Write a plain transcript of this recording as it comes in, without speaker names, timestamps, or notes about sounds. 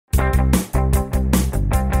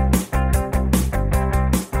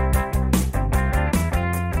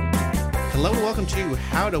to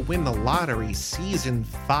How to Win the Lottery Season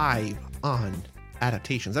 5 on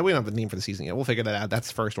adaptations. We don't have the name for the season yet. We'll figure that out.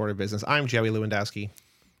 That's first order of business. I'm Joey Lewandowski.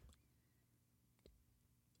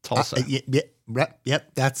 Tulsa.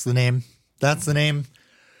 Yep, that's the name. That's the name.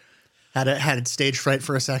 Had stage fright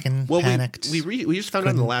for a second. Well, panicked. We just found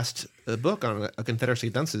out in the last book on A Confederacy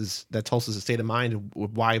of Dunces that Tulsa's a state of mind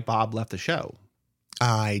with why Bob left the show.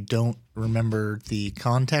 I don't remember the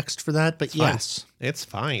context for that, but yes. It's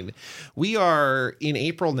fine. We are in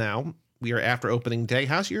April now. We are after opening day.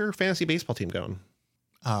 How's your fantasy baseball team going?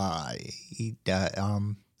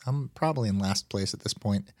 I'm probably in last place at this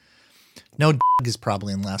point. No, is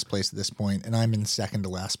probably in last place at this point, and I'm in second to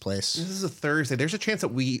last place. This is a Thursday. There's a chance that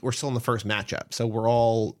we're still in the first matchup, so we're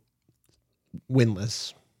all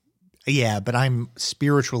winless. Yeah, but I'm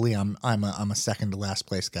spiritually, I'm a second to last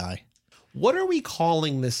place guy. What are we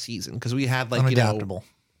calling this season? Because we had unadaptable.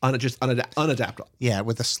 Unadaptable. Yeah,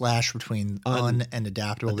 with a slash between un and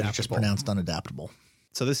adaptable. It's just pronounced unadaptable.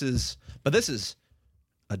 So this is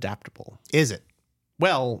adaptable. Is it?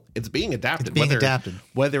 Well, it's being adapted. It's being adapted.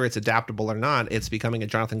 Whether it's adaptable or not, it's becoming a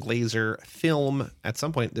Jonathan Glazer film at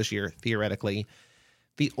some point this year, theoretically.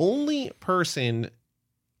 The only person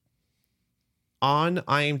on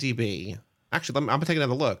IMDb, actually, I'm going to take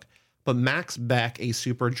another look, but Max Beck, a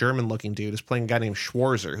super German-looking dude, is playing a guy named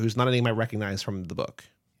Schwarzer, who's not a name I recognize from the book.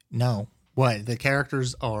 No. What? The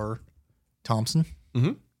characters are Thompson?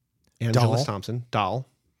 Mm-hmm. Angelus Thompson, Dahl,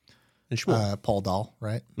 and Shmuel. Paul Dahl,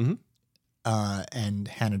 right? Mm-hmm. And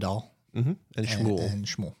Hannah Dahl. Mm-hmm. And Shmuel. And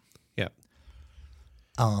Shmuel. Yeah.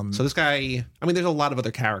 So this guy, I mean, there's a lot of other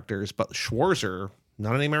characters, but Schwarzer,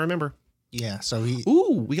 not a name I remember. Yeah, so he...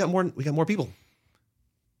 Ooh, we got more people.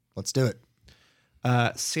 Let's do it.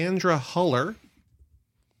 Sandra Huller.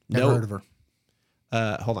 Never heard of her.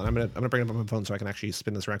 Hold on, I'm gonna bring it up on my phone so I can actually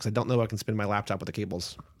spin this around because I don't know if I can spin my laptop with the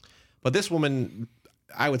cables. But this woman,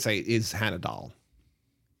 I would say, is Hannah Dahl.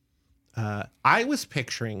 I was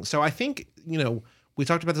picturing, so I think, we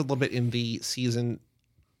talked about this a little bit in the season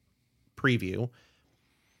preview.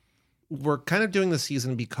 We're kind of doing the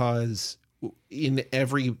season because in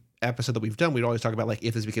every episode that we've done, we'd always talk about, like,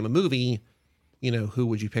 if this became a movie, who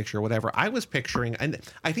would you picture or whatever. I was picturing, and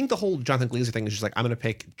I think the whole Jonathan Glazer thing is just like, I'm going to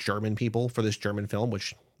pick German people for this German film,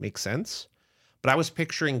 which makes sense. But I was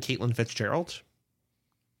picturing Caitlin Fitzgerald.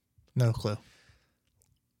 No clue.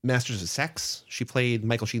 Masters of Sex. She played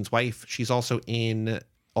Michael Sheen's wife. She's also in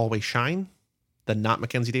Always Shine, the not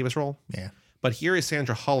Mackenzie Davis role. Yeah. But here is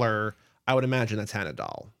Sandra Huller. I would imagine that's Hannah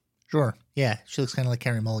Dahl. Sure. Yeah. She looks kind of like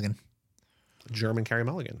Carey Mulligan. German Carey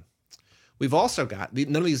Mulligan. We've also got,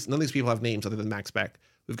 none of these people have names other than Max Beck.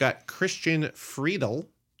 We've got Christian Friedel.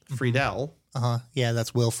 Uh-huh. Yeah,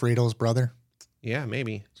 that's Will Friedel's brother. Yeah,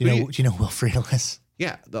 maybe. Do you know who Will Friedel is?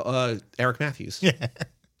 Yeah, the Eric Matthews. Yeah.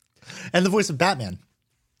 And the voice of Batman.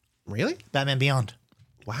 Really? Batman Beyond.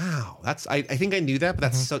 Wow. I think I knew that,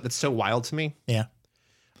 but that's so wild to me. Yeah.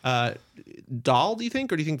 Dahl, do you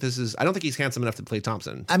think? Or do you think this is... I don't think he's handsome enough to play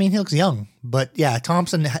Thompson. I mean, he looks young. But yeah,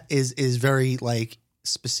 Thompson is very, like,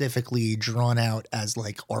 specifically drawn out as,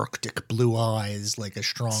 like, Arctic blue eyes, like a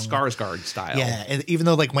strong... Skarsgård style. Yeah. And even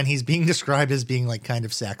though, like, when he's being described as being, like, kind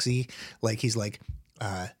of sexy, like, he's like...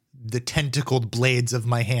 the tentacled blades of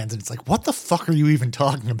my hands. And it's like, what the fuck are you even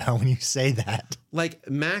talking about when you say that? Like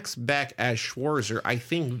Max Beck as Schwarzer, I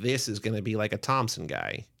think this is going to be like a Thompson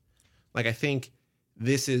guy. Like, I think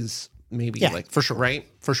this is maybe for sure. Right?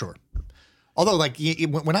 For sure. Although, like,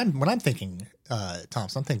 when I'm thinking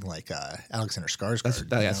Thompson, I'm thinking like Alexander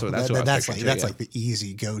Skarsgård. That's like the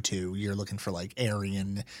easy go-to. You're looking for like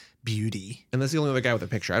Aryan beauty. And that's the only other guy with a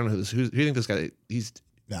picture. I don't know who do you think this guy,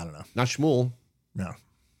 I don't know. Not Shmuel. No.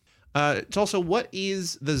 It's also, what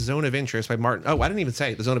is The Zone of Interest by Martin? Oh, I didn't even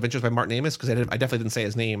say The Zone of Interest by Martin Amis because I definitely didn't say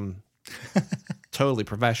his name. Totally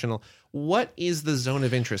professional. What is The Zone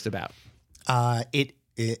of Interest about? It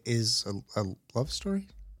is a love story.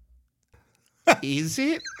 Is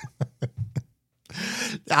it?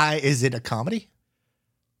 Is it a comedy?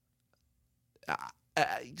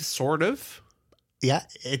 Sort of. Yeah,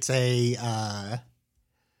 it's a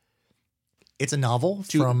novel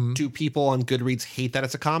from... Do people on Goodreads hate that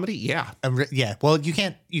it's a comedy? Yeah. Yeah. Well, you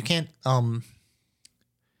can't,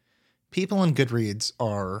 people on Goodreads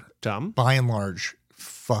are dumb, by and large,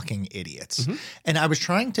 fucking idiots. Mm-hmm. And I was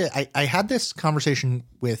trying to, I had this conversation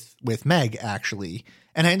with Meg actually,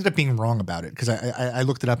 and I ended up being wrong about it because I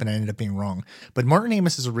looked it up and I ended up being wrong. But Martin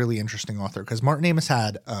Amis is a really interesting author because Martin Amis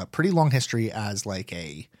had a pretty long history as like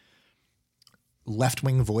a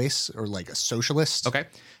left-wing voice or like a socialist. Okay.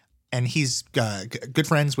 And he's good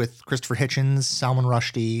friends with Christopher Hitchens, Salman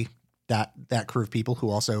Rushdie, that crew of people who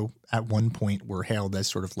also at one point were hailed as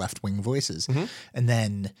sort of left-wing voices. And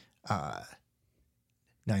then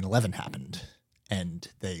 9/11 happened, and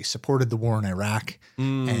they supported the war in Iraq,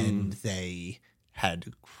 and they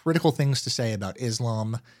had critical things to say about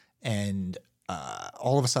Islam, and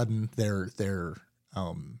all of a sudden their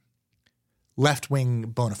left-wing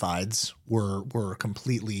bona fides were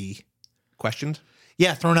completely questioned.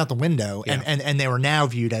 Yeah, thrown out the window, and they were now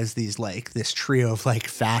viewed as these like this trio of like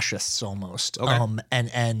fascists almost. Okay.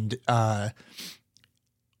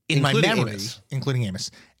 In my memory, Amos. including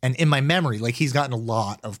Amos, and in my memory, like he's gotten a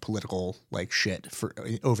lot of political like shit for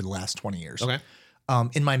over the last 20 years. Okay.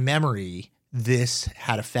 In my memory, this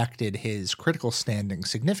had affected his critical standing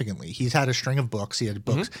significantly. He's had a string of books. He had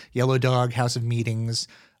books, Yellow Dog, House of Meetings,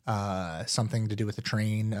 something to do with the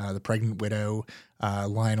train, The Pregnant Widow,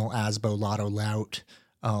 Lionel Asbo, Lotto Lout,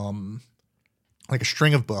 like a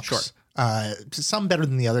string of books. Sure. Some better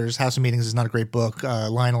than the others. House of Meetings is not a great book.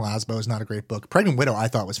 Lionel Asbo is not a great book. Pregnant Widow I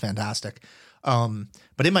thought was fantastic.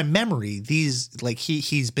 But in my memory, these like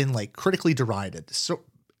he's been like critically derided. So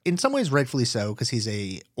in some ways rightfully so, because he's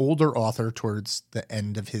a older author towards the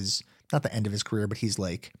end of his, not the end of his career, but he's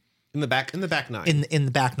like in the back nine. In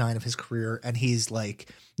the back nine of his career, and he's like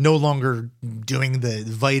no longer doing the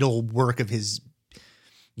vital work of his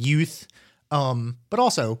youth. But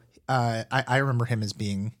also, I remember him as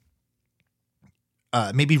being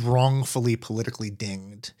maybe wrongfully politically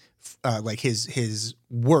dinged. Like his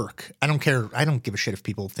work. I don't care. I don't give a shit if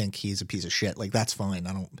people think he's a piece of shit. Like that's fine.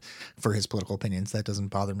 I don't, for his political opinions, that doesn't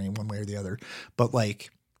bother me one way or the other. But like,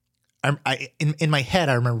 in my head,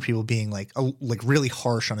 I remember people being like really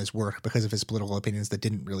harsh on his work because of his political opinions that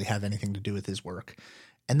didn't really have anything to do with his work.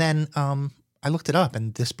 And then I looked it up,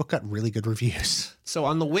 and this book got really good reviews. So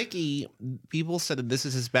on the wiki, people said that this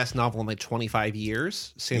is his best novel in like 25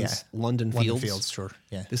 years since London Fields. Sure.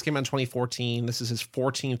 Yeah. This came out in 2014. This is his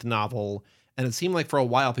 14th novel. And it seemed like for a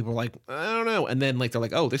while people were like, I don't know. And then like they're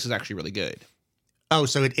like, oh, this is actually really good. Oh,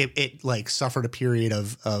 so it like suffered a period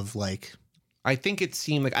of like. I think it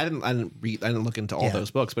seemed like I didn't look into all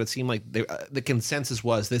those books, but it seemed like the consensus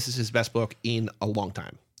was this is his best book in a long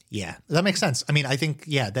time. Yeah, that makes sense. I mean, I think,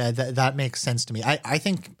 that makes sense to me. I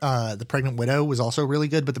think The Pregnant Widow was also really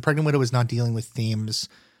good, but The Pregnant Widow is not dealing with themes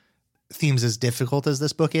as difficult as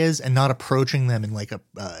this book is, and not approaching them in like a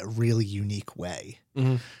really unique way.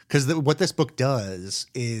 Because what this book does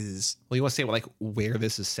is... Well, you want to say like where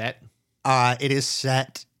this is set? It is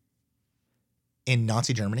set in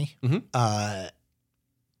Nazi Germany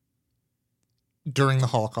during the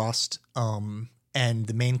Holocaust. And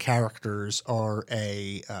the main characters are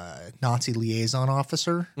a Nazi liaison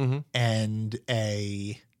officer and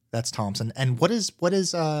that's Thompson. And what is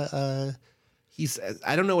he's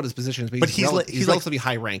I don't know what his position is, but he's like relatively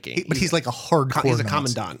high ranking. But he's like a hardcore. He's a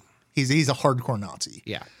Nazi. commandant. He's a hardcore Nazi.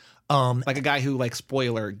 Yeah. Like a guy who, like,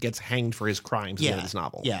 spoiler, gets hanged for his crimes in this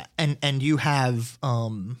novel. Yeah. And you have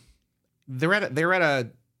they're at a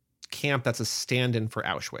camp that's a stand-in for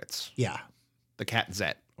Auschwitz. Yeah. The Cat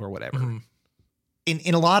Zet or whatever.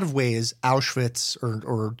 In a lot of ways, Auschwitz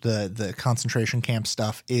or the concentration camp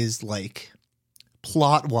stuff is like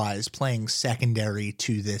plot-wise playing secondary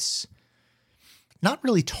to this not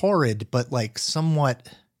really torrid, but like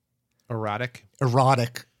somewhat erotic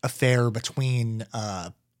affair between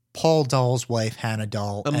Paul Dahl's wife, Hannah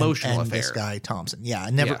Dahl, emotional and affair. This guy Thompson. Yeah,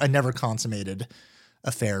 a never consummated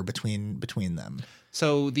affair between them.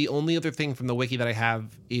 So the only other thing from the wiki that I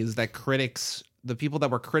have is that the people that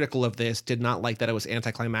were critical of this did not like that it was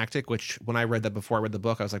anticlimactic, which when I read that before I read the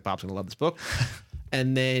book, I was like, Bob's going to love this book.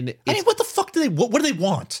 And then I mean, what the fuck what do they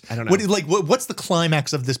want? I don't know. What's the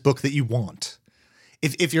climax of this book that you want?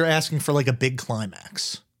 If you're asking for like a big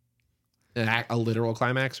climax. A literal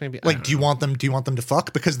climax, maybe. Like, do you want them to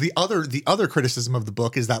fuck? Because the other criticism of the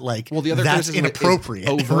book is that like, well, the other that's criticism inappropriate,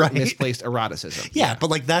 is overt, right? misplaced eroticism. Yeah, but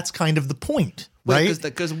like that's kind of the point, right?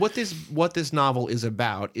 Because what this novel is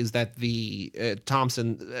about is that the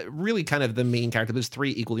Thompson, really kind of the main character. There's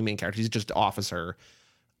three equally main characters. He's just an officer,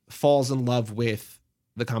 falls in love with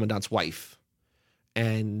the commandant's wife,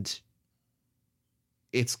 and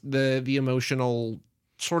it's the emotional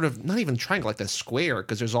sort of not even triangle, like the square,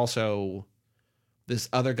 because there's also this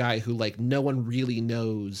other guy who like no one really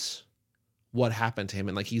knows what happened to him,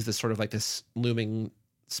 and like he's this sort of like this looming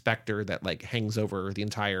specter that like hangs over the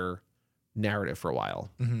entire narrative for a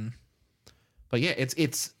while. But yeah,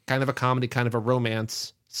 it's kind of a comedy, kind of a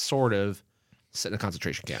romance, sort of set in a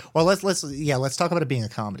concentration camp. Well, let's talk about it being a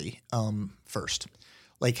comedy first.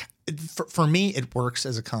 like for me, it works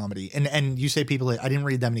as a comedy. And you say people, I didn't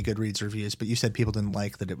read that many Goodreads reviews, but you said people didn't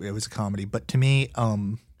like that it was a comedy. But to me, I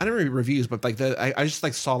didn't read reviews, but like I just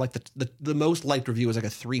like saw like the most liked review was like a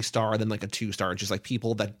 3-star, then like a 2-star. Just like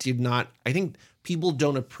people that did not. I think people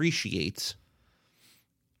don't appreciate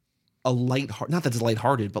a not that it's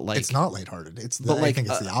lighthearted, but like it's not lighthearted. I think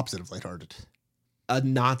it's the opposite of lighthearted. A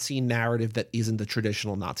Nazi narrative that isn't the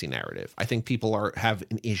traditional Nazi narrative. I think people have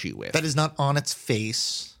an issue with. That is not on its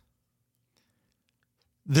face.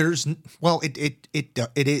 There's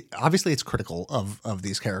it obviously it's critical of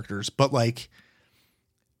these characters, but like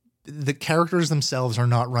the characters themselves are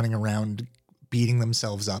not running around beating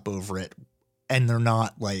themselves up over it, and they're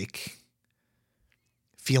not like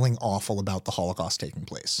feeling awful about the Holocaust taking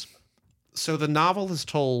place. So the novel is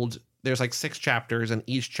told. There's like 6 chapters, and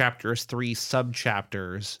each chapter is 3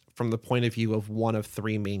 sub-chapters from the point of view of one of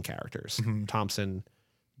 3 main characters, Thompson,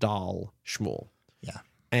 Dahl, Shmuel. Yeah.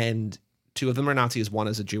 And 2 of them are Nazis. One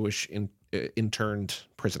is a Jewish interned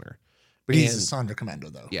prisoner. But he's a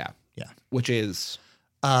Sonderkommando, though. Yeah. Yeah. Which is?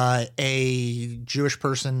 A Jewish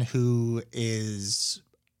person who is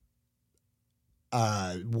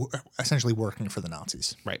essentially working for the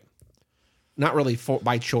Nazis. Right. Not really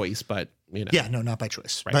by choice, but... You know. Yeah, no, not by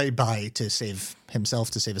choice. Right. By to save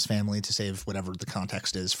himself, to save his family, to save whatever the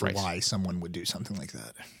context is for why someone would do something like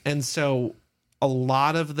that. And so a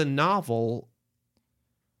lot of the novel,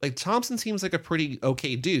 like Thompson seems like a pretty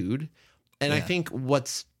okay dude. And I think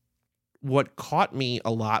what caught me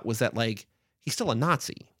a lot was that like he's still a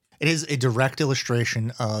Nazi. It is a direct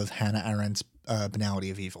illustration of Hannah Arendt's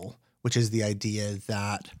banality of evil, which is the idea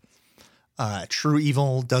that true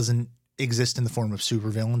evil doesn't exist in the form of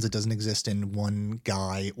supervillains. It doesn't exist in one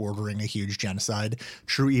guy ordering a huge genocide.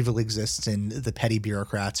 True evil exists in the petty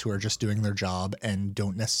bureaucrats who are just doing their job and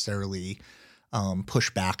don't necessarily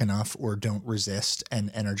push back enough or don't resist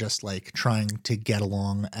and are just like trying to get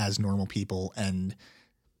along as normal people and,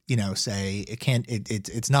 you know, say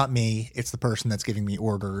it's not me. It's the person that's giving me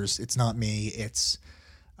orders. It's not me. It's,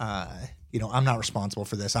 I'm not responsible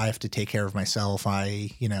for this. I have to take care of myself.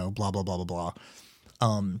 Blah, blah, blah, blah, blah.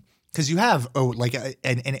 Because you have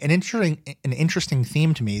an interesting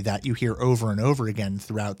theme to me that you hear over and over again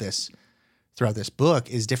throughout this book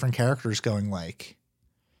is different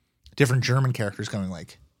German characters going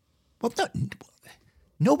like, well,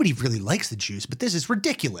 nobody really likes the Jews, but this is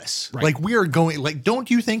ridiculous. Right. Like we are going like, don't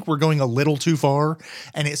you think we're going a little too far?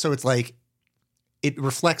 And so it's like it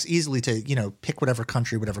reflects easily to pick whatever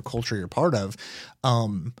country, whatever culture you're part of,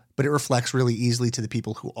 but it reflects really easily to the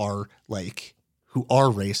people who are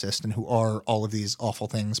racist and who are all of these awful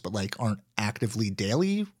things, but like aren't actively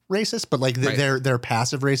daily racist, but like their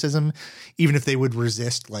passive racism, even if they would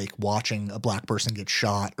resist like watching a black person get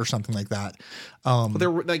shot or something like that. But they're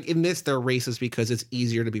like in this, they're racist because it's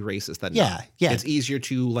easier to be racist than not. It's easier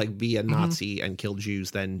to like be a Nazi and kill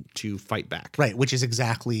Jews than to fight back. Right. Which is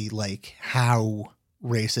exactly like how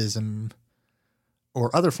racism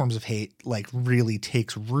or other forms of hate like really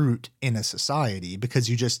takes root in a society because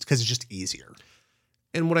it's just easier.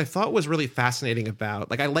 And what I thought was really fascinating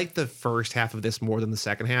about, like, I liked the first half of this more than the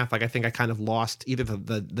second half. Like, I think I kind of lost either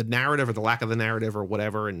the narrative or the lack of the narrative or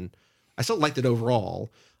whatever. And I still liked it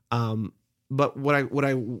overall. But what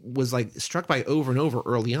I was like struck by over and over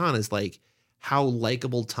early on is like how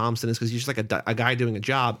likable Thompson is because he's just like a guy doing a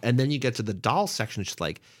job. And then you get to the doll section. It's just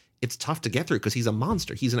like, it's tough to get through because he's a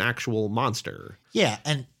monster. He's an actual monster. Yeah.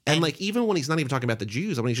 And like, even when he's not even talking about the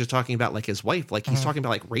Jews, when he's just talking about like his wife, like he's talking about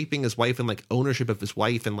like raping his wife and like ownership of his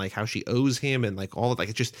wife and like how she owes him and like all of like,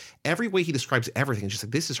 it's just every way he describes everything. It's just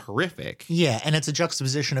like, this is horrific. Yeah. And it's a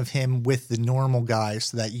juxtaposition of him with the normal guy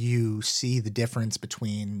so that you see the difference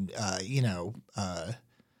between,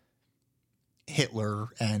 Hitler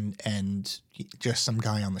and just some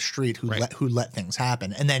guy on the street who let things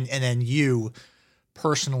happen. And then you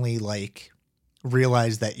personally like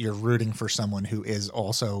realize that you're rooting for someone who is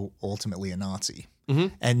also ultimately a Nazi.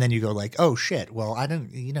 Mm-hmm. And then you go like, oh shit, well, I don't,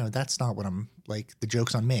 that's not what I'm like, the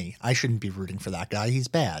joke's on me. I shouldn't be rooting for that guy. He's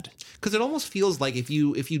bad. Cause it almost feels like if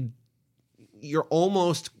you're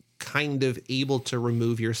almost kind of able to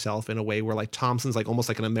remove yourself in a way where like Thompson's like almost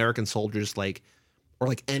like an American soldier's like, or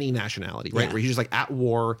like any nationality, right? Yeah. Where he's just like at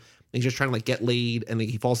war and he's just trying to like get laid and like,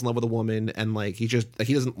 he falls in love with a woman and like he just like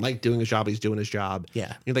he doesn't like doing his job, he's doing his job. Yeah.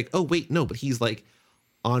 And you're like, oh wait, no, but he's like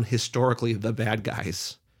on historically the bad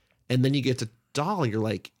guys. And then you get to Dahl, you're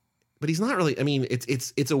like, but he's not really. I mean,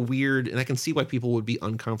 it's a weird, and I can see why people would be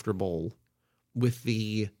uncomfortable with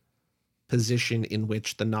the position in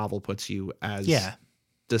which the novel puts you as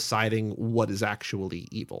deciding what is actually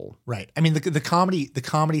evil. Right. I mean, the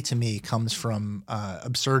comedy to me comes from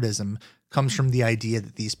absurdism comes from the idea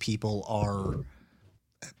that these people are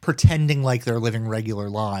pretending like they're living regular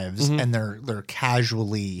lives, and they're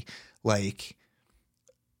casually like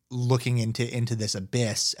looking into this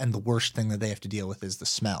abyss, and the worst thing that they have to deal with is the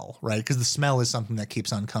smell, right? Because the smell is something that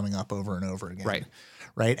keeps on coming up over and over again.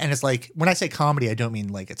 Right. And it's like, when I say comedy, I don't mean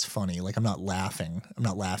like it's funny. Like I'm not laughing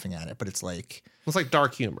at it, but it's like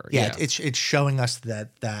dark humor. Yeah. It's showing us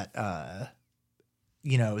that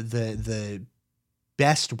you know, the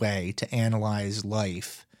best way to analyze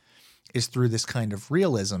life is through this kind of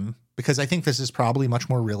realism, because I think this is probably much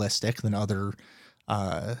more realistic than other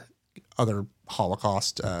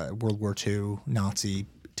Holocaust, World War II, Nazi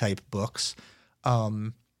type books.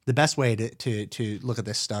 The best way to look at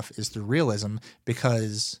this stuff is through realism,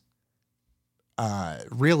 because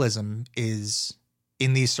realism is,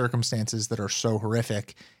 in these circumstances that are so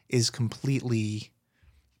horrific, is completely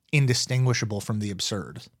indistinguishable from the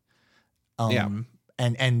absurd.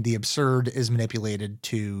 And the absurd is manipulated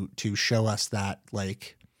to show us that,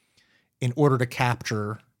 like, in order to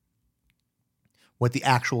capture what the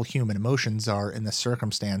actual human emotions are in this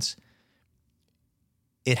circumstance,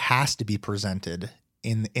 it has to be presented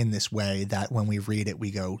in this way that when we read it, we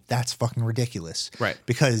go, that's fucking ridiculous. Right.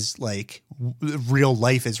 Because like real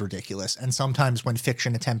life is ridiculous. And sometimes when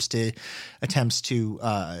fiction attempts to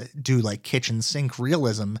do like kitchen sink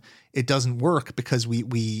realism, it doesn't work, because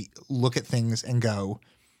we look at things and go,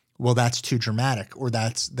 well, that's too dramatic, or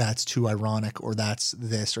that's too ironic, or that's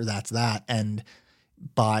this, or that's that. And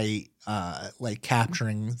by like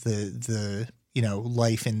capturing the you know,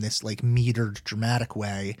 life in this like metered dramatic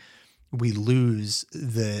way, we lose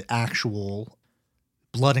the actual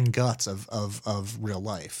blood and guts of real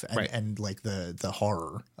life, and like the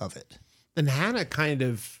horror of it. And Hannah kind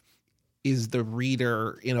of is the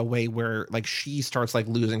reader in a way where like she starts like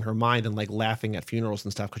losing her mind and like laughing at funerals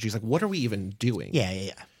and stuff, because she's like, what are we even doing?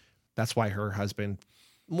 Yeah. That's why her husband,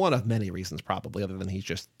 one of many reasons probably, other than he's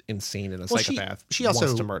just insane and a psychopath, she also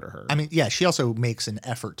wants to murder her. I mean, yeah, she also makes an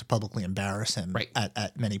effort to publicly embarrass him right.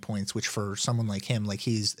 at many points, which for someone like him, like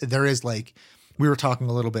there is like, we were talking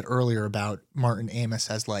a little bit earlier about Martin Amis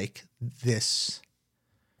as like this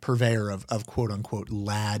purveyor of quote unquote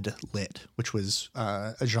lad lit, which was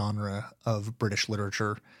a genre of British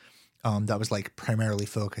literature that was like primarily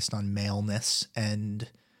focused on maleness and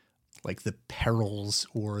like the perils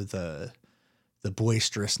or the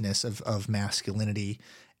boisterousness of masculinity.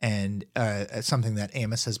 And something that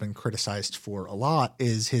Amis has been criticized for a lot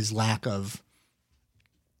is his lack of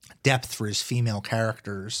depth for his female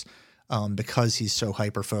characters, because he's so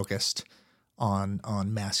hyper-focused on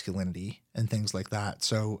masculinity and things like that.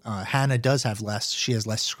 So Hannah does have she has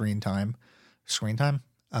less screen time,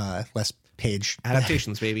 less page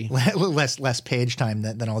adaptations, baby, less page time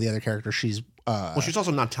than all the other characters. She's she's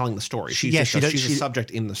also not telling the story. She's a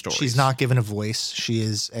subject in the story. She's not given a voice. She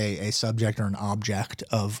is a subject or an object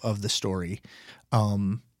of the story.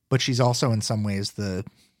 But she's also in some ways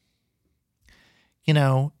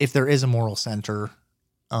if there is a moral center,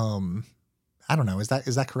 I don't know. Is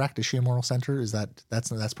that correct? Is she a moral center?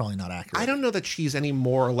 That's probably not accurate. I don't know that she's any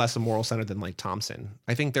more or less a moral center than like Thompson.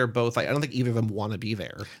 I think they're both like, I don't think either of them want to be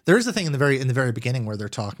there. There is a thing in the very beginning where they're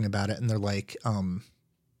talking about it and they're like,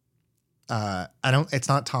 it's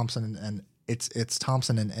not Thompson and it's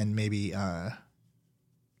Thompson and maybe I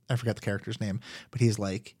forgot the character's name, but he's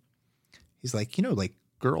like, like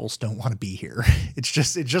girls don't want to be here. It's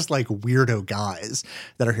just like weirdo guys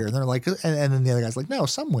that are here. And they're like, and then the other guy's like, no,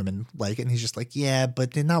 some women like it. And he's just like, yeah,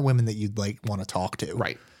 but they're not women that you'd like want to talk to.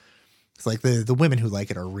 Right. It's like the women who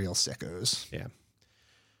like it are real sickos. Yeah.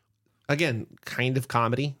 Again, kind of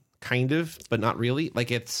comedy, but not really.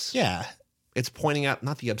 Like it's pointing out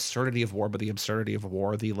not the absurdity of war, but the absurdity of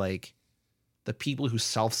war. The people who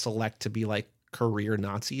self-select to be like career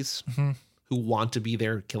Nazis who want to be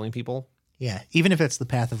there killing people. Yeah, even if it's the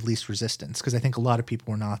path of least resistance, because I think a lot of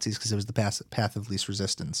people were Nazis because it was the path of least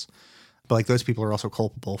resistance. But like those people are also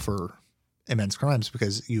culpable for immense crimes,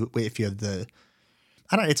 because if you have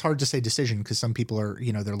it's hard to say decision, because some people are,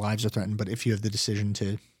 their lives are threatened. But if you have the decision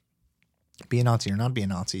to be a Nazi or not be a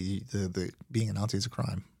Nazi, the being a Nazi is a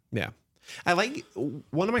crime. Yeah. I like,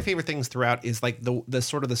 one of my favorite things throughout is like the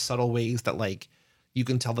sort of the subtle ways that like you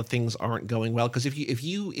can tell that things aren't going well. Because if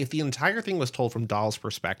the entire thing was told from Dahl's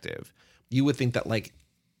perspective, you would think that like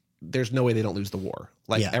there's no way they don't lose the war.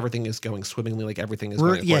 Like everything is going swimmingly, like everything is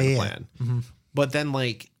going according to plan. Mm-hmm. But then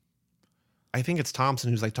like I think it's Thompson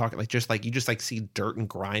who's like talking like you just like see dirt and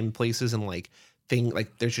grime places and like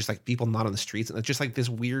there's just like people not on the streets, and it's just like this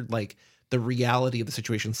weird like the reality of the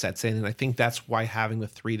situation sets in. And I think that's why having the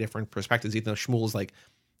three different perspectives, even though Shmuel is like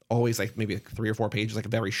always like maybe like 3 or 4 pages, like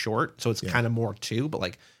very short, so it's kind of more too, but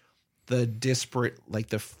like the disparate, like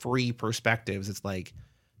the free perspectives, it's like,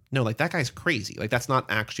 no, like that guy's crazy. Like that's not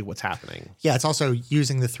actually what's happening. Yeah, it's also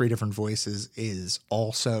using the 3 different voices is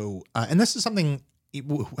also, and this is something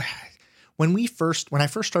when I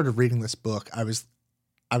first started reading this book, I was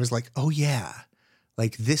like, oh yeah,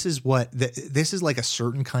 like this is this is like a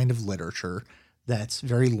certain kind of literature that's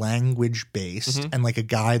very language based and like a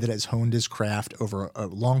guy that has honed his craft over a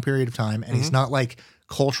long period of time. And he's not like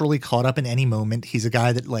culturally caught up in any moment. He's a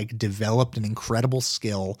guy that like developed an incredible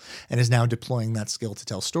skill and is now deploying that skill to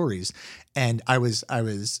tell stories. And I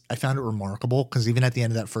found it remarkable because even at the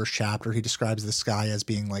end of that first chapter, he describes this guy as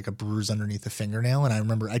being like a bruise underneath the fingernail. And I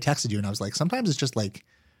remember I texted you and I was like, sometimes it's just like,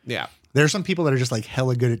 yeah, there are some people that are just like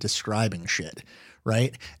hella good at describing shit.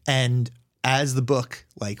 Right. And as the book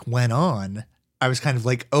like went on, I was kind of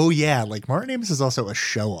like, oh yeah, like Martin Amis is also a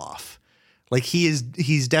show off. Like he's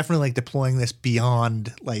definitely like deploying this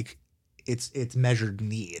beyond like its measured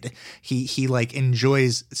need. He like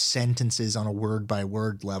enjoys sentences on a word by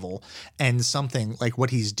word level, and something like what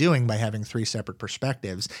he's doing by having 3 separate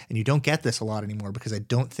perspectives. And you don't get this a lot anymore because I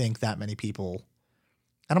don't think that many people,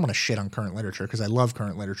 I don't want to shit on current literature because I love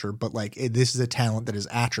current literature, but like this is a talent that is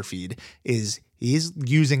atrophied, is he's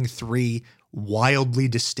using 3 wildly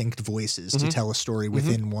distinct voices to tell a story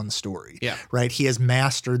within one story. Yeah. Right. He has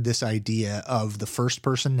mastered this idea of the first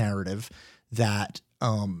person narrative that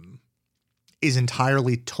is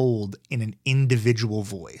entirely told in an individual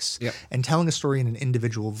voice. Yep. And telling a story in an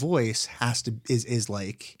individual voice is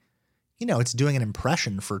like, you know, it's doing an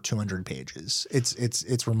impression for 200 pages.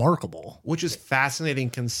 It's remarkable. Which is fascinating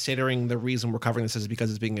considering the reason we're covering this is because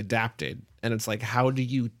it's being adapted. And it's like, how do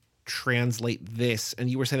you translate this? And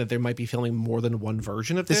you were saying that there might be filming more than one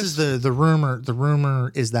version of this. This is the rumor. The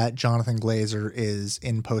rumor is that Jonathan Glazer is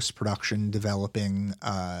in post-production developing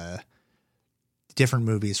different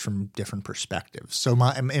movies from different perspectives. So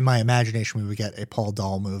in my imagination, we would get a Paul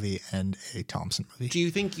Dahl movie and a Thompson movie. Do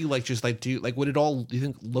you think you like just like would it all, do you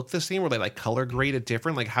think look the same, or they like color grade it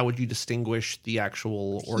different? Like how would you distinguish the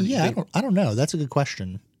actual, or yeah, I don't know. That's a good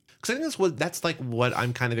question. Because I think that's like what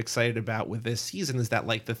I'm kind of excited about with this season is that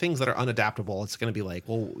like the things that are unadaptable, it's going to be like,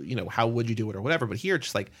 well, you know, how would you do it or whatever. But here,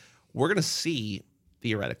 just like we're going to see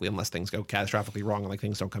theoretically, unless things go catastrophically wrong and like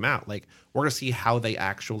things don't come out, like we're going to see how they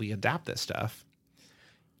actually adapt this stuff.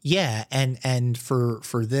 Yeah, and for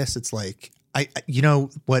this, it's like I you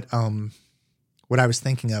know what I was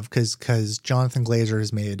thinking of because Jonathan Glazer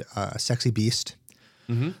has made Sexy Beast,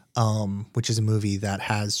 which is a movie that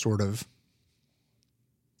has sort of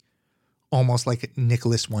almost like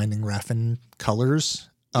Nicholas Winding Refn colors.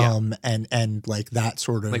 And like that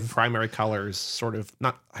sort of like primary colors, sort of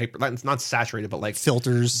not saturated, but like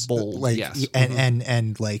filters, bold, like yes,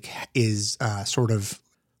 and like is sort of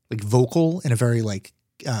like vocal in a very like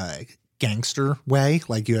gangster way.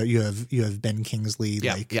 Like you have Ben Kingsley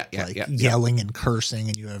yelling and cursing,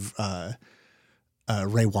 and you have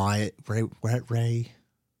Ray Wyatt,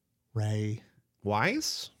 Ray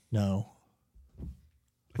Wise? No.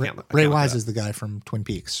 Ray Wise is the guy from Twin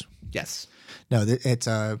Peaks. Yes. No, it's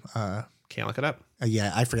can't look it up.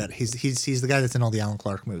 Yeah, I forgot. He's the guy that's in all the Alan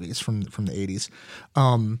Clark movies from the 80s.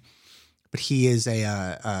 But he is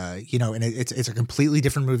and it's a completely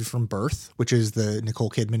different movie from Birth, which is the Nicole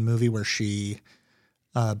Kidman movie where she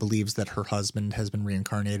believes that her husband has been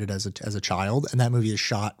reincarnated as a child, and that movie is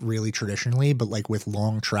shot really traditionally, but like with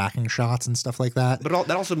long tracking shots and stuff like that. But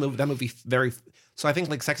that movie very. So I think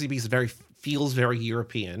like Sexy Beast feels very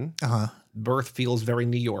European. Birth feels very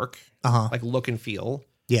New York. Like look and feel.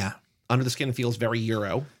 Yeah. Under the Skin feels very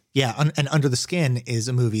Euro. Yeah, and Under the Skin is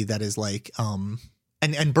a movie that is like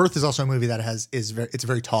and Birth is also a movie that it's a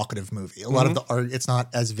very talkative movie. A lot of the art, it's not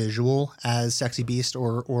as visual as Sexy Beast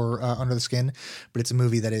or Under the Skin, but it's a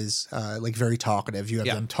movie that is like very talkative. You have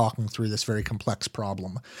them talking through this very complex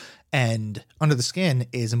problem. And Under the Skin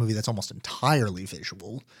is a movie that's almost entirely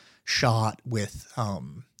visual, shot with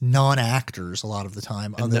non-actors a lot of the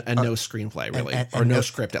time. And no screenplay, really. Or no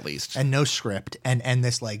script, at least. And no script. And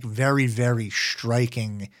this like very, very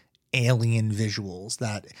striking alien visuals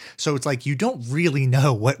so it's like you don't really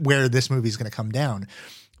know where this movie is going to come down.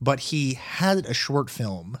 But he had a short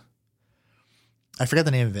film. I forget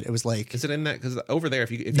the name of it. It was like, is it in that? Because over there,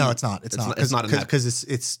 no, it's not. It's not because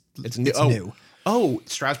it's new. Oh,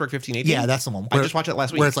 Strasbourg 1518. Yeah, that's the one. I just watched it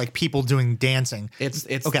last week. Where it's like people doing dancing. It's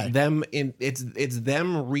okay.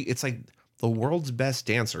 It's like the world's best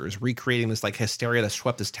dancers recreating this like hysteria that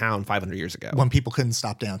swept this town 500 years ago when people couldn't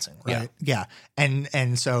stop dancing. Right. Yeah.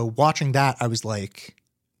 And so watching that, I was like,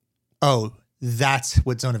 oh, that's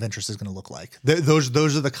what Zone of Interest is going to look like. Those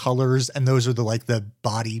are the colors, and those are the like the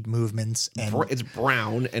body movements, and it's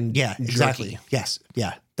brown and yeah, exactly. jerky. Yes,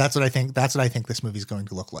 yeah. That's what I think. That's what I think this movie's going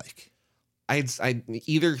to look like. I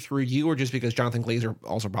either through you or just because Jonathan Glazer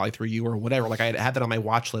also probably through you or whatever. Like I had that on my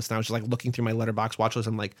watch list and I was just like looking through my Letterboxd watch list.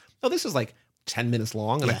 And I'm like, oh, this is like 10 minutes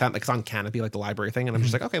long. And I found like it's on Canopy, like the library thing. And I'm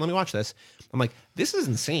just like, okay, let me watch this. I'm like, this is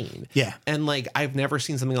insane. Yeah. And like, I've never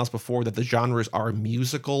seen something else before that the genres are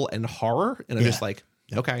musical and horror. And I'm just like,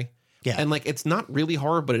 okay. Yeah. And like, it's not really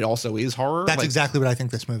horror, but it also is horror. That's like, exactly what I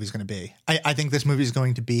think this movie's going to be. I think this movie's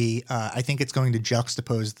going to be, I think it's going to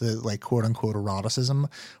juxtapose the like quote unquote eroticism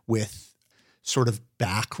with sort of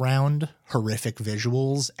background horrific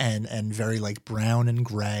visuals and very like brown and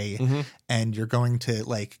gray. And you're going to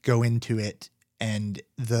like go into it and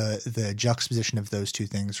the juxtaposition of those two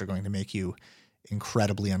things are going to make you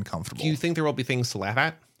incredibly uncomfortable. Do you think there will be things to laugh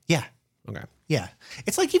at? Yeah. Okay. Yeah.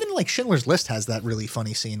 It's like even like Schindler's List has that really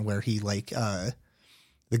funny scene where he like the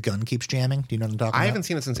gun keeps jamming. Do you know what I'm talking about? I haven't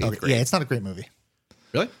seen it since 8th grade. Yeah, it's not a great movie.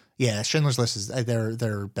 Really? Yeah, Schindler's List is there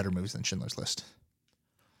are better movies than Schindler's List.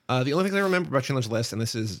 The only thing I remember about Schindler's List, and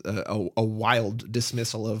this is a wild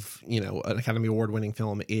dismissal of, you know, an Academy Award winning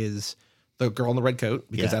film, is the girl in the red coat,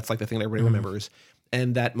 because that's like the thing that everybody remembers.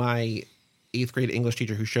 And that my 8th grade English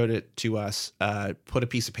teacher who showed it to us put a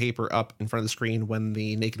piece of paper up in front of the screen when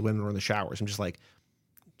the naked women were in the showers. I'm just like,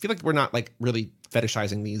 I feel like we're not like really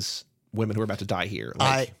fetishizing these women who are about to die here.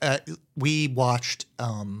 Like, We watched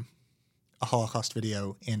a Holocaust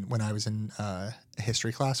video when I was in a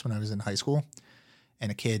history class when I was in high school. And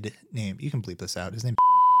a kid named, you can bleep this out, his name.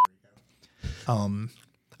 I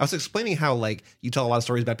was explaining how like you tell a lot of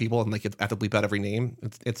stories about people and like you have to bleep out every name.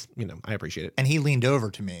 It's you know, I appreciate it. And he leaned over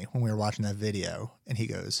to me when we were watching that video and he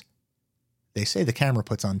goes, "They say the camera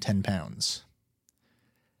puts on 10 pounds."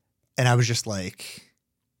 And I was just like,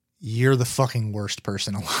 you're the fucking worst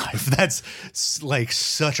person alive. That's like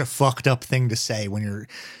such a fucked up thing to say when you're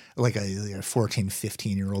like a 14,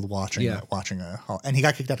 15-year-old watching and he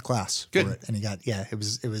got kicked out of class for it. And he got, it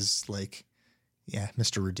was like,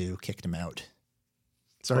 Mr. Redu kicked him out.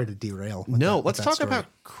 Sorry to derail. Let's talk about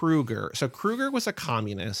Kruger. So Kruger was a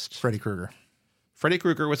communist. Freddy Krueger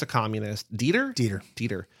was a communist.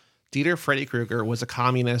 Dieter Freddy Krueger was a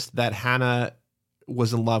communist that Hannah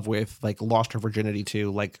was in love with, like lost her virginity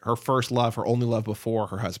to, like her first love, her only love before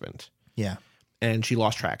her husband. Yeah. And she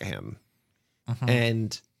lost track of him.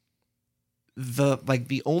 And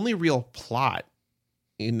the only real plot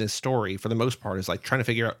in this story for the most part is like trying to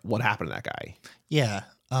figure out what happened to that guy. Yeah.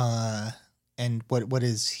 And what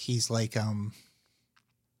is he's like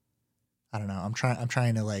I don't know. I'm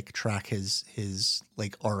trying to like track his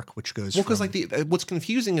like arc, which goes because like what's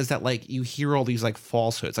confusing is that like you hear all these like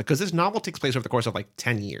falsehoods, like because this novel takes place over the course of like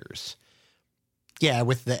 10 years. Yeah,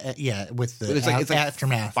 with the it's like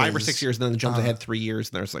aftermath, 5 or 6 years, and then it jumps ahead 3 years,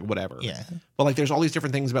 and there's like whatever. Yeah, but like there's all these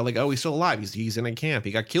different things about like, oh, he's still alive, he's in a camp,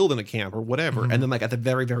 he got killed in a camp or whatever, and then like at the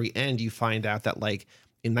very very end you find out that like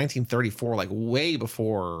in 1934, like way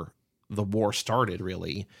before the war started,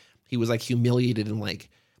 really, he was like humiliated and like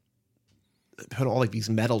put all like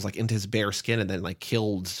these medals like into his bare skin and then like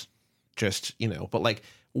killed, just, you know, but like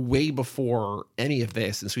way before any of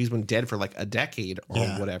this. And so he's been dead for like a decade or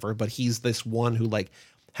whatever, but he's this one who like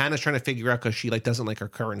Hannah's trying to figure out because she like doesn't like her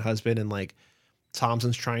current husband, and like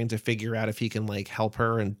Thompson's trying to figure out if he can like help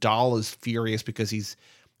her, and Dahl is furious because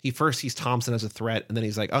he first sees Thompson as a threat, and then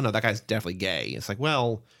he's like, oh no, that guy's definitely gay. It's like,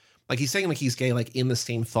 well, like he's saying like he's gay like in the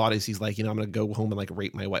same thought as he's like, you know, I'm gonna go home and like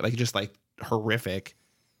rape my wife, like just like horrific.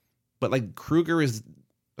 But like Kruger is,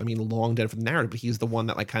 I mean, long dead for the narrative, but he's the one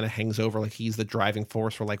that like kind of hangs over, like he's the driving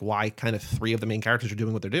force for like why kind of 3 of the main characters are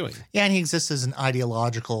doing what they're doing. Yeah, and he exists as an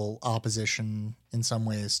ideological opposition in some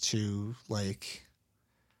ways to like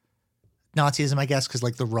Nazism, I guess, because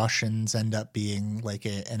like the Russians end up being like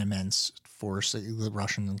an immense force. The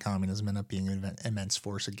Russians and communism end up being an immense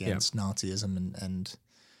force against Nazism and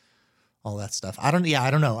all that stuff. I don't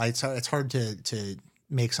know. It's hard to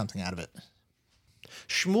make something out of it.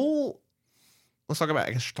 Shmuel, let's talk about,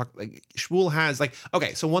 Shmuel has like,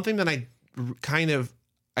 okay, so one thing that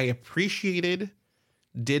I appreciated,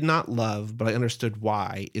 did not love, but I understood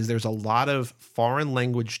why, is there's a lot of foreign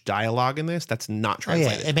language dialogue in this that's not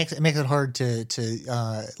translated. It makes it hard to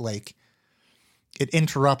like, it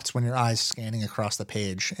interrupts when your eyes scanning across the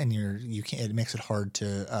page and you can't, it makes it hard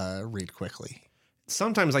to read quickly.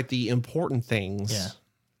 Sometimes like the important things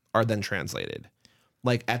are then translated.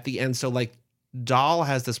 Like at the end, so like Dahl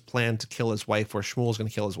has this plan to kill his wife where Shmuel's going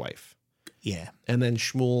to kill his wife. Yeah. And then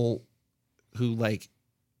Shmuel, who like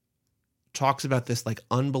talks about this like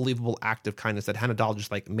unbelievable act of kindness that Hannah Dahl just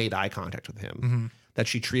like made eye contact with him, that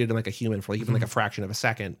she treated him like a human for like, even like a fraction of a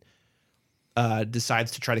second,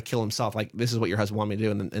 decides to try to kill himself. Like, this is what your husband wanted me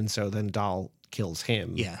to do. And so then Dahl kills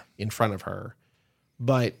him in front of her.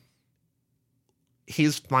 but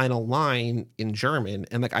his final line in German,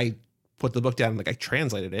 and like I put the book down and like I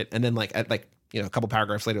translated it, and then like at like a couple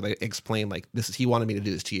paragraphs later they explain like this is he wanted me to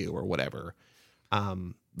do this to you or whatever.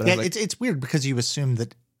 But yeah, like, it's weird because you assume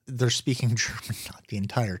that they're speaking German not the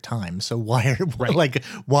entire time. So why Right. like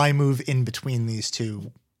why move in between these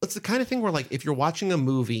two? it's the kind of thing where like if you're watching a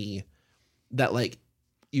movie that like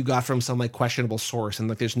you got from some like questionable source and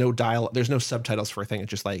like there's no dialogue, there's no subtitles for a thing. It's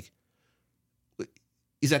just like,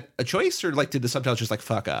 is that a choice or like did the subtitles just like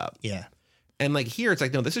fuck up? Yeah. And like here, it's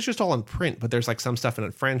like, no, this is just all in print, but there's like some stuff in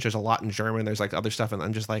French. There's a lot in German. There's like other stuff. And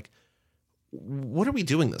I'm just like, what are we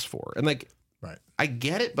doing this for? And like, right. I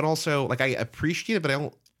get it, but also like I appreciate it, but I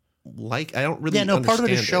don't really Yeah, no, part of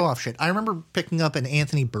it is understand show off shit. I remember picking up an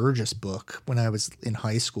Anthony Burgess book when I was in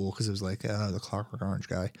high school because it was like the Clockwork Orange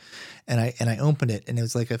guy. And I opened it and it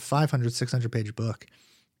was like a 500, 600 page book.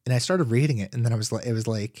 And I started reading it and then it was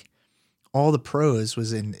like all the prose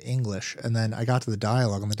was in English. And then I got to the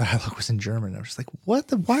dialogue and the dialogue was in German. I was just like,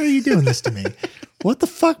 why are you doing this to me? What the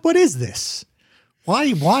fuck? What is this?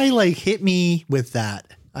 Why like hit me with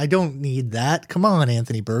that? I don't need that. Come on,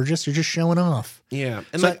 Anthony Burgess. You're just showing off. Yeah.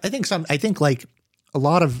 And so like, I think like a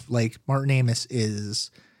lot of like Martin Amis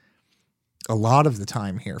is a lot of the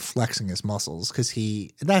time here flexing his muscles because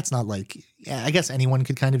that's not like, I guess anyone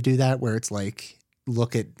could kind of do that where it's like,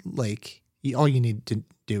 look at like all you need to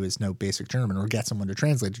do is know basic German or get someone to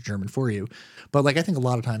translate to German for you. But like, I think a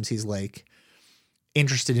lot of times he's like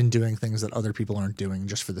interested in doing things that other people aren't doing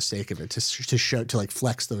just for the sake of it to show, to like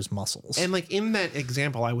flex those muscles. and like in that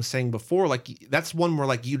example I was saying before, like that's one where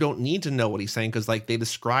like you don't need to know what he's saying because like they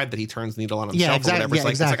describe that he turns the needle on himself exactly. or whatever. It's, Yeah,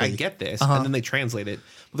 like, exactly. it's like I get this, and then they translate it.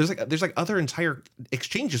 But there's like other entire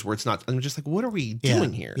exchanges where it's not. I'm just like, what are we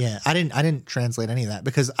doing here? Yeah, I didn't translate any of that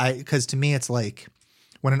because to me it's like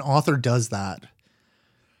when an author does that,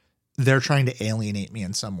 they're trying to alienate me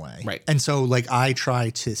in some way. Right. And so like I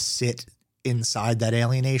try to sit inside that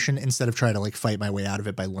alienation instead of try to like fight my way out of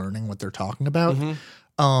it by learning what they're talking about.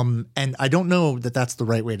 And I don't know that that's the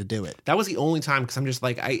right way to do it. That was the only time because I'm just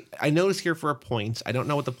like I noticed here for a point. I don't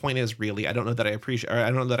know what the point is really. I don't know that I appreciate. Or I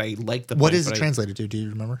don't know that I like the. What point, is it translated to? Do you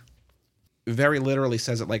remember? Very literally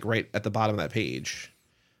says it like right at the bottom of that page.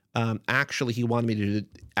 Actually, he wanted me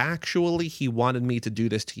to do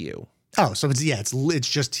this to you. Oh, so it's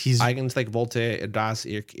just he's. Eigentlich wollte das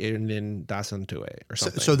ich Ihnen das tue or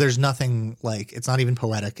something. So there's nothing like it's not even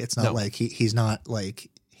poetic. It's not No. like he's not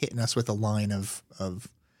like hitting us with a line of.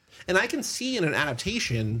 And I can see in an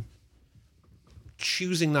adaptation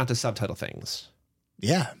choosing not to subtitle things,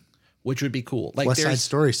 Yeah, which would be cool. Like West Side there's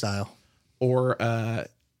Story style. or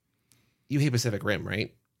you hate Pacific Rim,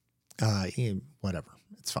 right? Whatever,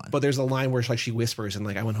 it's fine. But there's a line where she whispers and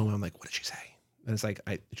like I went home and I'm like, what did she say? And it's like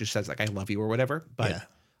it just says like I love you or whatever. But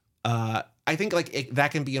I think like that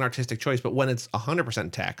can be an artistic choice. But when it's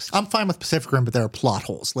 100% text, I'm fine with Pacific Rim, but there are plot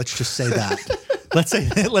holes. Let's just say that. let's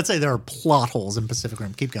say there are plot holes in Pacific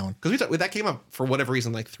Rim. Keep going. because that came up for whatever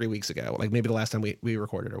reason like 3 weeks ago, like maybe the last time we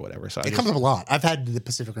recorded or whatever. So It comes up a lot. I've had the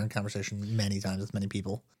Pacific Rim conversation many times with many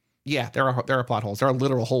people. yeah, there are plot holes. There are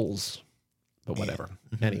literal holes, but whatever.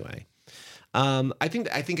 Mm-hmm. Anyway, I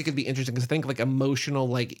think it could be interesting because I think like emotional,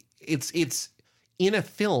 like it's in a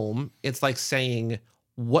film, it's like saying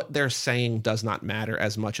what they're saying does not matter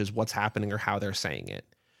as much as what's happening or how they're saying it.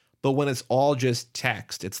 But when it's all just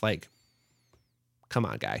text, it's like, come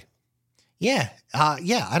on, guy. Yeah. I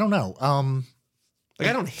don't know. Like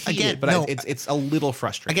I don't hate again, it, but no, it's a little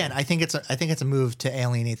frustrating. Again, I think it's a move to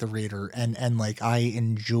alienate the reader, and like I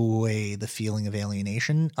enjoy the feeling of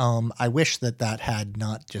alienation. I wish that had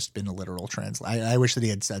not just been a literal translation. I wish that he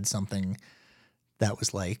had said something that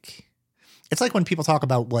was like, it's like when people talk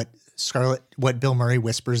about what Bill Murray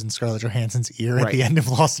whispers in Scarlett Johansson's ear at the end of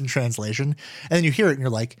Lost in Translation, and then you hear it and you're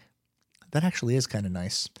like, that actually is kind of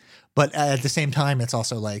nice. But at the same time, it's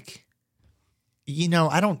also like,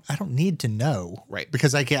 I don't need to know, right?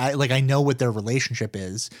 Because I know what their relationship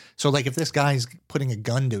is. So like, if this guy's putting a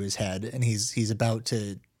gun to his head and he's about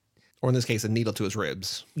to, or in this case, a needle to his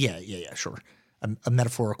ribs. Yeah, sure, a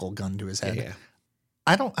metaphorical gun to his head. Yeah.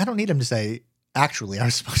 I don't need him to say, actually, I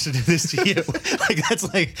was supposed to do this to you. that's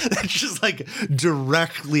just like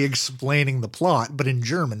directly explaining the plot, but in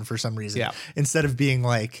German for some reason. Yeah. Instead of being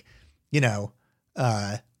like,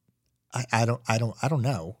 I don't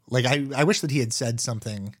know. Like I wish that he had said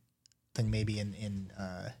something maybe in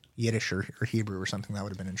Yiddish or Hebrew or something that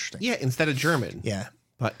would have been interesting. Yeah, instead of German. Yeah.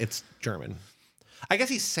 But it's German. I guess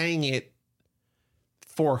he's saying it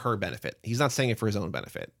for her benefit. He's not saying it for his own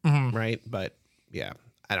benefit, right? But yeah,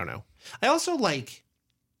 I don't know. I also like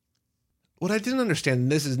what I didn't understand,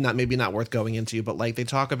 and this is maybe not worth going into, but like they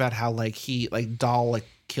talk about how like Dahl like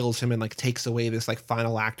kills him and like takes away this like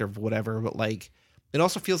final act or whatever, but like it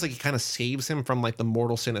also feels like he kind of saves him from like the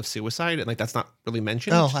mortal sin of suicide, and like that's not really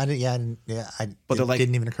mentioned. Oh, I didn't. But it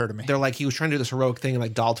didn't even occur to me. They're like he was trying to do this heroic thing, and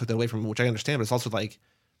like Dahl took that away from him, which I understand. But it's also like,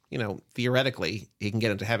 theoretically he can get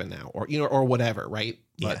into heaven now, or or whatever, right?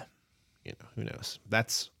 But who knows?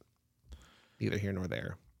 That's neither here nor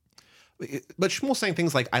there. But Shmuel's saying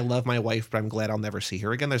things like, "I love my wife, but I'm glad I'll never see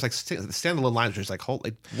her again." There's like standalone lines, which is like, "Hold,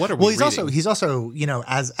 like, what are we?" Well, he's also,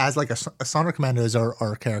 as like a Zauner commandos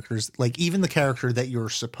are characters. Like even the character that you're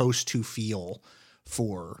supposed to feel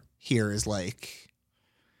for here is like,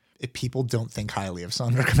 if people don't think highly of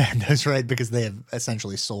Zauner commandos, right? Because they have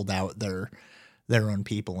essentially sold out their own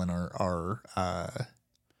people and are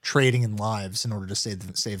trading in lives in order to save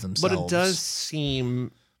themselves. But it does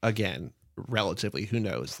seem, again, relatively, who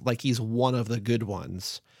knows, like he's one of the good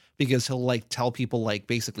ones, because he'll like tell people like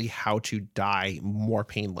basically how to die more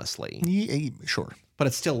painlessly. Sure. But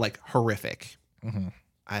it's still like horrific. Mm-hmm.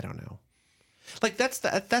 I don't know. Like that's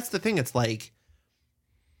the thing. It's like,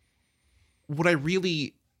 what I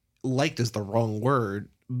really liked is the wrong word,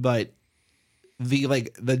 but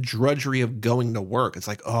the drudgery of going to work. It's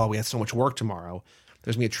like, oh, we have so much work tomorrow.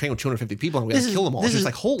 There's gonna be a train with 250 people and we have to kill them all. It's just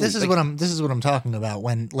like, holy. This is what I'm talking about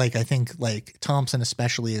when, like, I think like Thompson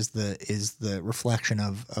especially is the reflection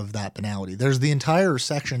of that banality. There's the entire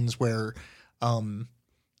sections where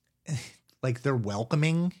like they're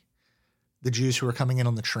welcoming the Jews who are coming in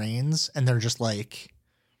on the trains, and they're just like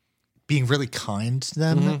being really kind to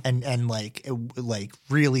them, mm-hmm. and like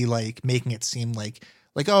really like making it seem like,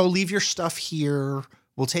 oh, leave your stuff here.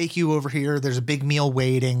 We'll take you over here. There's a big meal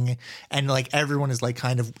waiting, and like everyone is like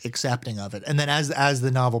kind of accepting of it. And then as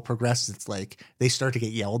the novel progresses, it's like they start to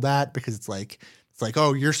get yelled at because it's like,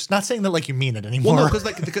 oh, you're not saying that like you mean it anymore. Well, no,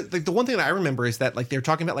 because the one thing that I remember is that like they're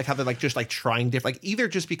talking about like how they're like just like trying different, like either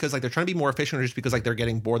just because like they're trying to be more efficient, or just because like they're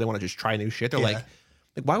getting bored, they want to just try new shit. They're like,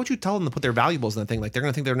 why would you tell them to put their valuables in the thing? Like they're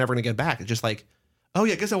gonna think they're never gonna get back. It's just like, oh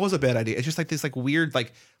yeah, I guess that was a bad idea. It's just like this like weird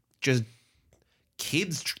like just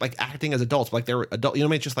kids like acting as adults, but like they're adult, you know what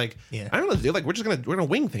I mean? It's just like, I don't know what to do. Like we're gonna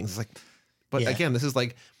wing things. It's like, but again, this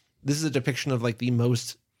is a depiction of like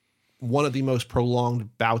one of the most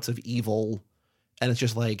prolonged bouts of evil, and it's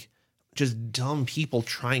just like just dumb people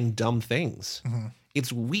trying dumb things. Mm-hmm.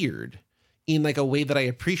 It's weird in like a way that I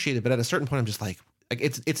appreciate it, but at a certain point, I'm just like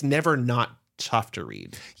it's never not tough to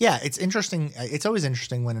read. Yeah, it's interesting. It's always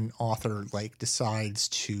interesting when an author like decides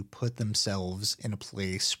to put themselves in a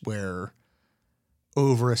place where,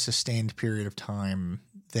 over a sustained period of time,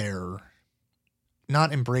 they're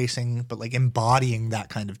not embracing, but like embodying that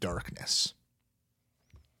kind of darkness.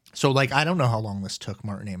 So like, I don't know how long this took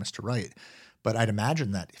Martin Amis to write, but I'd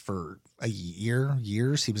imagine that for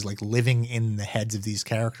years, he was like living in the heads of these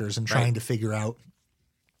characters and trying to figure out,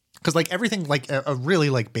 because like everything, like a really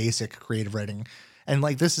like basic creative writing, and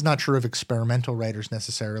like this is not true of experimental writers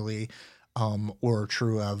necessarily, or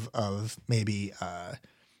true of maybe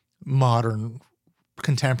modern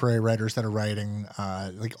contemporary writers that are writing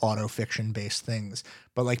like auto fiction based things,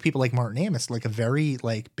 but like people like Martin Amis, like a very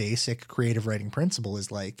like basic creative writing principle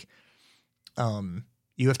is like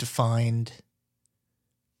you have to find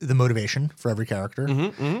the motivation for every character,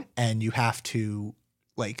 and you have to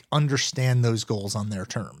like understand those goals on their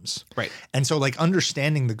terms, right? And so like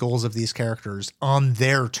understanding the goals of these characters on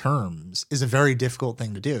their terms is a very difficult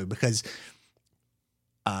thing to do, because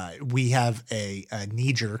we have a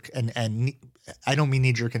knee-jerk, and I don't mean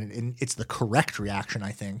knee-jerk, and it's the correct reaction,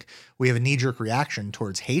 I think. We have a knee-jerk reaction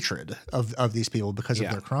towards hatred of these people because of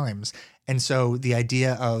their crimes. And so the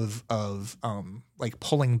idea of like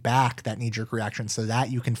pulling back that knee-jerk reaction so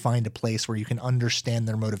that you can find a place where you can understand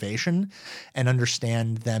their motivation and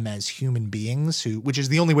understand them as human beings, which is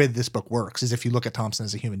the only way that this book works, is if you look at Thompson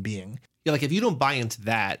as a human being. Yeah, like if you don't buy into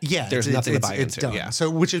that, there's nothing to buy into. Done. Yeah. So,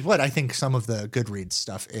 which is what I think some of the Goodreads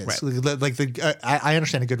stuff is. Right. Like I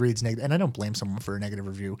understand a Goodreads negative, and I don't blame someone for a negative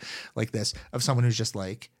review like this of someone who's just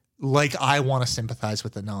like I want to sympathize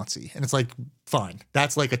with the Nazi, and it's like, fine,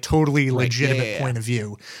 that's like a totally legitimate point of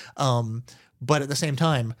view. But at the same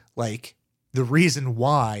time, like the reason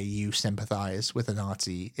why you sympathize with a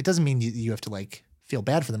Nazi, it doesn't mean you have to like feel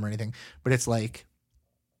bad for them or anything, but it's like,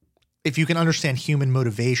 if you can understand human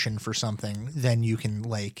motivation for something, then you can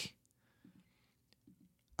like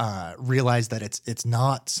realize that it's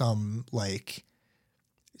not some like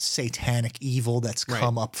satanic evil that's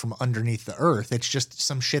come up from underneath the earth. It's just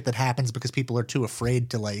some shit that happens because people are too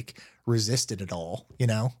afraid to like resist it at all, you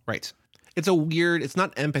know? Right. it's a weird, it's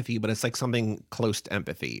not empathy, but it's like something close to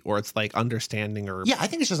empathy, or it's like understanding, or Yeah, I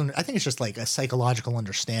think it's just like a psychological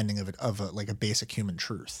understanding of like a basic human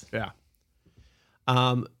truth. Yeah.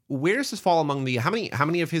 Where does this fall among the, how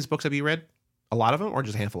many of his books have you read? A lot of them, or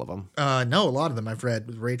just a handful of them? No, a lot of them I've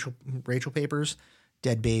read. Rachel Papers,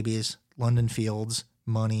 Dead Babies, London Fields,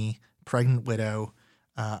 Money, Pregnant Widow,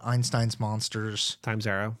 Einstein's Monsters, Time's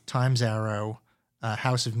Arrow,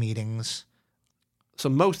 House of Meetings. So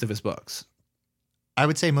most of his books. I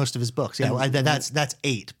would say most of his books. Yeah, that's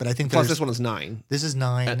 8, but I think plus this one is 9. This is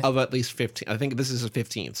 9 of at least 15. I think this is a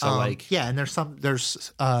 15th. So yeah, and there's some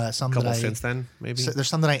couple that since then maybe. There's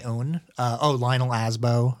some that I own. Lionel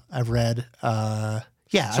Asbo I've read.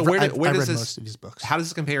 Yeah. So I've where read does this, most of his books. How does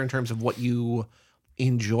this compare in terms of what you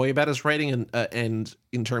enjoy about his writing and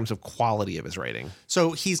in terms of quality of his writing?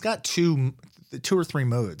 So he's got two or three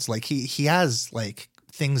modes. Like he has like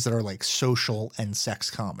things that are like social and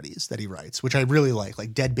sex comedies that he writes, which I really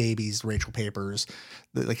like Dead Babies, Rachel Papers,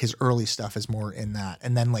 like his early stuff is more in that.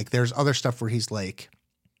 And then like there's other stuff where he's like,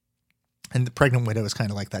 and The Pregnant Widow is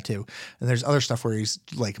kind of like that too. And there's other stuff where he's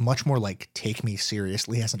like much more like take me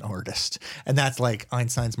seriously as an artist. And that's like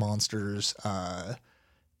Einstein's Monsters,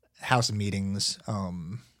 House of Meetings,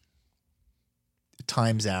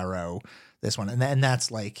 Time's Arrow, this one. And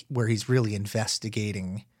that's like where he's really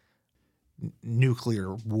investigating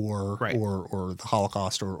nuclear war, right, or the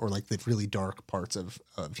Holocaust or like the really dark parts of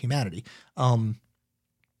humanity.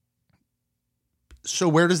 So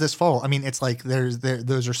where does this fall? I mean, it's like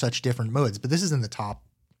those are such different modes, but this is in the top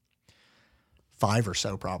 5 or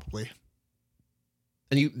so probably.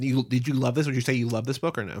 And you did you love this? Would you say you love this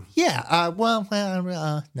book or no? Yeah.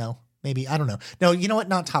 No, maybe. I don't know. No, you know what?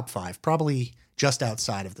 Not top 5. Probably just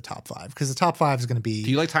outside of the top 5, because the top 5 is going to be. Do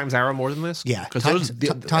you like Time's Arrow more than this? Yeah,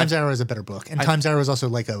 Time's Arrow is a better book, and Time's Arrow is also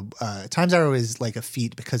like Time's Arrow is like a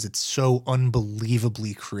feat because it's so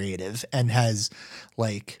unbelievably creative and has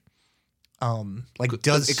like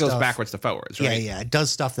does it goes stuff, backwards to forwards, right? Yeah, it does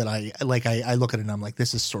stuff that I like. I look at it and I'm like,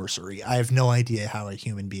 this is sorcery. I have no idea how a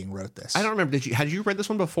human being wrote this. I don't remember. Had you read this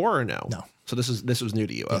one before or no? No. So this was new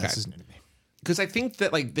to you. Yeah, okay, this is new to me. Because I think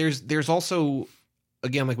that like there's also,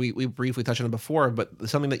 again, like we briefly touched on it before, but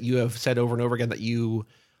something that you have said over and over again that you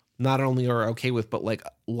not only are okay with, but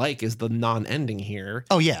like is the non-ending here.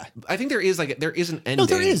 Oh yeah, I think there is an ending. No,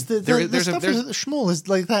 there is. The stuff with Shmuel is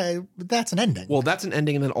like that. That's an ending. Well, that's an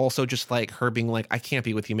ending, and then also just like her being like, "I can't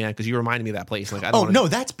be with you, man," because you reminded me of that place. Like, no,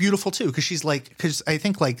 that's beautiful too. Because I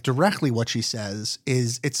think like directly what she says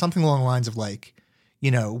is it's something along the lines of like,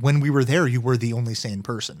 you know, when we were there, you were the only sane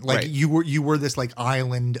person. Like right. you were this like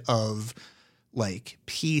island of like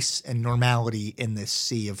peace and normality in this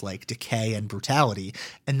sea of like decay and brutality.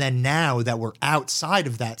 And then now that we're outside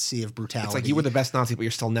of that sea of brutality, it's like you were the best Nazi, but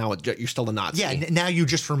you're still a Nazi. Yeah. Now you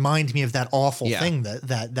just remind me of that awful thing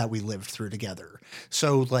that we lived through together.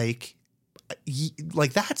 So like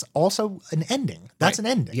that's also an ending. That's an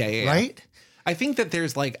ending. Yeah. Right. I think that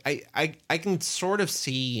there's like, I can sort of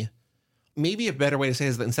see maybe a better way to say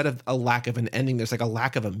is that instead of a lack of an ending, there's like a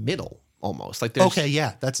lack of a middle. Almost like there's okay,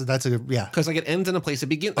 yeah, that's a yeah, because like it ends in a place. It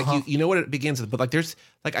begins like you know what it begins with, but like there's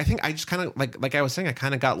like I think I just kind of like I was saying, I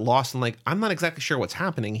kind of got lost in like I'm not exactly sure what's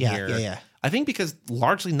happening here. Yeah. I think because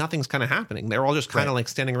largely nothing's kind of happening. They're all just kind of like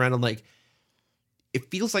standing around and like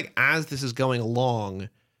it feels like as this is going along,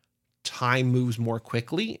 time moves more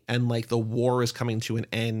quickly and like the war is coming to an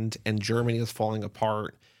end and Germany is falling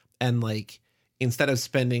apart and like instead of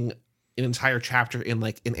spending an entire chapter in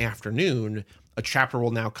like an afternoon, a chapter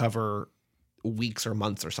will now cover weeks or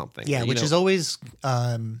months or something. Yeah, which is always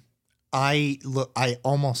I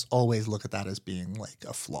almost always look at that as being like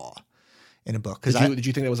a flaw in a book. Did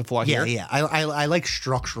you think that was a flaw here? Yeah. I like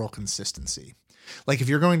structural consistency. Like if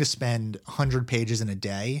you're going to spend 100 pages in a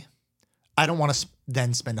day, I don't want to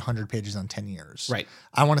then spend 100 pages on 10 years. Right.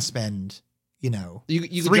 I want to spend,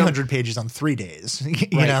 you 300 pages on 3 days.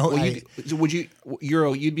 You know,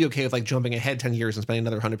 well, you'd be okay with like jumping ahead 10 years and spending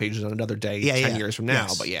another 100 pages on another day 10 years from now.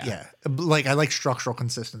 Yes, but yeah. Like I like structural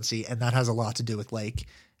consistency, and that has a lot to do with like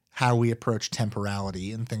how we approach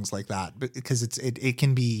temporality and things like that. But because it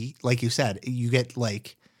can be, like you said, you get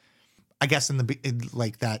like, I guess in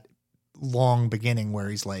like that long beginning where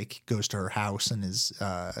he's like goes to her house and is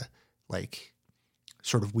like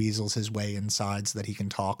sort of weasels his way inside so that he can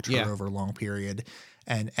talk to her over a long period.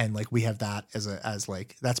 And like we have that as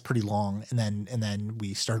like, that's pretty long. And then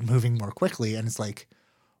we start moving more quickly. And it's like,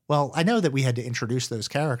 well, I know that we had to introduce those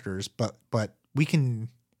characters, but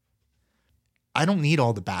I don't need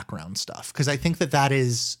all the background stuff. Cause I think that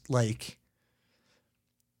is like,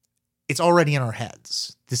 it's already in our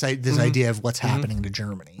heads. This idea of what's happening to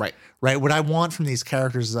Germany. Right. What I want from these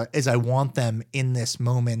characters is I want them in this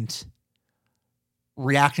moment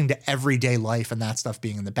reacting to everyday life and that stuff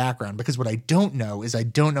being in the background, because what I don't know is I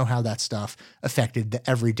don't know how that stuff affected the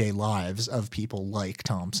everyday lives of people like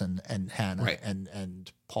Thompson and Hannah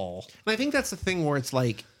and Paul. And I think that's the thing where it's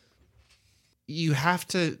like you have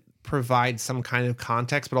to provide some kind of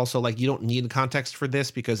context, but also like you don't need context for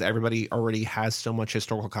this because everybody already has so much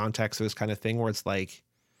historical context for this kind of thing where it's like,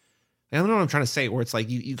 I don't know what I'm trying to say, where it's like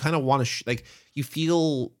you kind of want to like you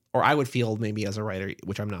feel, or I would feel maybe as a writer,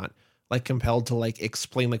 which I'm not, like compelled to like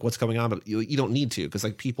explain like what's going on, but you don't need to because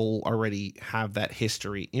like people already have that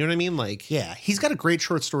history. You know what I mean? Like, yeah, he's got a great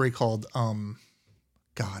short story called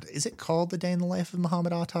God, is it called The Day in the Life of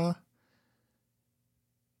Muhammad Atta?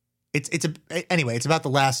 Anyway, it's about the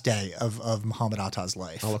last day of Muhammad Atta's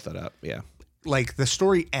life. I'll look that up. Yeah, like the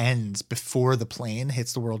story ends before the plane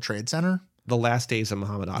hits the World Trade Center. The last days of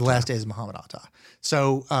Muhammad Atta. The last days of Muhammad Atta.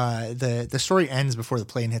 So the story ends before the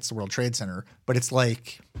plane hits the World Trade Center, but it's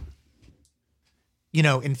like, you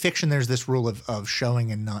know, in fiction, there's this rule of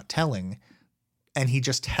showing and not telling, and he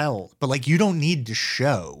just tells. But like, you don't need to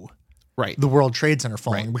show the World Trade Center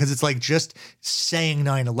falling because it's like just saying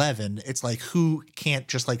 9/11. It's like, who can't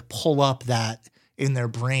just like pull up that in their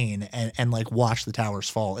brain and like watch the towers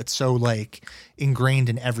fall? It's so like ingrained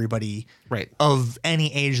in everybody of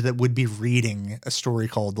any age that would be reading a story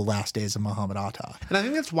called The Last Days of Muhammad Atta. And I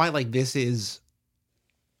think that's why like this is,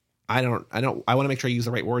 I want to make sure I use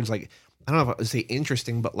the right words. Like, I don't know if I would say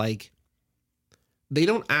interesting, but like they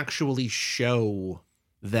don't actually show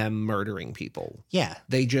them murdering people. Yeah.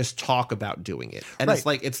 They just talk about doing it. And it's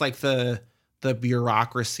like the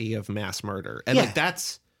bureaucracy of mass murder. And like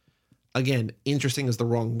that's, again, interesting is the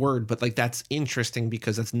wrong word, but like that's interesting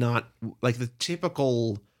because it's not like the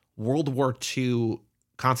typical World War II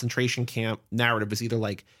concentration camp narrative is either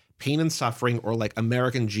like pain and suffering or like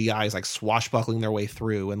American GIs like swashbuckling their way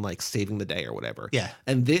through and like saving the day or whatever. Yeah.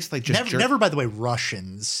 And this like just never by the way,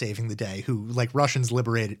 Russians saving the day, who like Russians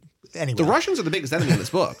liberated anyway. The Russians are the biggest enemy in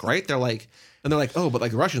this book, right? They're like, and they're like, oh, but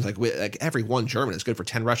like the Russians, like every one German is good for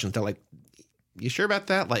 10 Russians. They're like, you sure about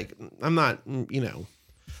that? Like, I'm not, you know.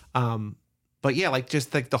 But yeah, like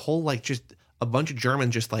just like the whole like just a bunch of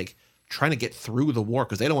Germans just like trying to get through the war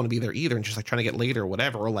because they don't want to be there either, and just like trying to get later or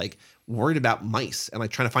whatever, or like worried about mice and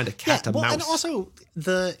like trying to find a cat to mouse. And also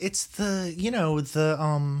the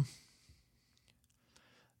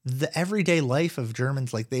everyday life of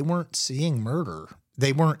Germans, like they weren't seeing murder.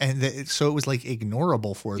 They weren't, so it was like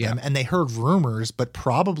ignorable for them. And they heard rumors, but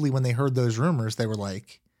probably when they heard those rumors, they were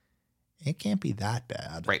like, it can't be that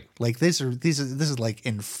bad. Right. Like this is like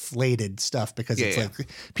inflated stuff because like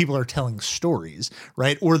people are telling stories,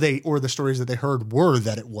 right? Or the stories that they heard were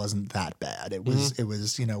that it wasn't that bad. It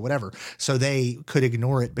was, you know, whatever. So they could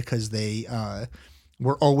ignore it because they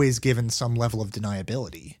were always given some level of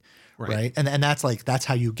deniability. Right. And that's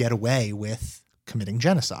how you get away with committing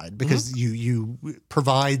genocide, because you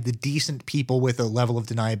provide the decent people with a level of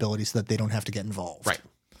deniability so that they don't have to get involved. Right.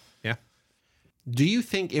 Yeah. Do you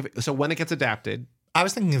think when it gets adapted? I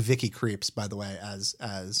was thinking of Vicky Creeps, by the way, as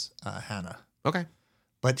Hannah. Okay.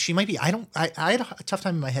 But she might be. I had a tough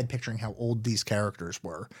time in my head picturing how old these characters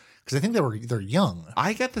were, because I think they're young.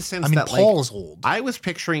 I get the sense that Paul's old. I was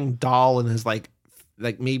picturing Dahl in his like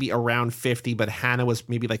maybe around 50, but Hannah was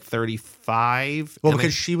maybe like 35. Well,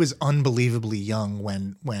 because she was unbelievably young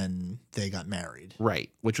when they got married. Right.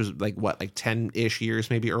 Which was like 10-ish years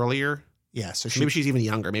maybe earlier. Yeah. So maybe she's even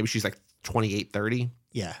younger. Maybe she's like 28, 30.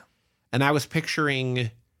 Yeah. And I was picturing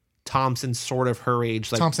Thompson sort of her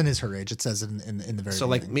age. Like Thompson is her age. It says in the very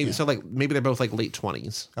beginning. Maybe they're both like late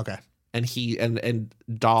 20s. Okay. And he and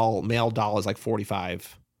Dahl, male Dahl is like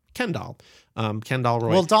 45. Ken Dahl. Ken Dahl Roy.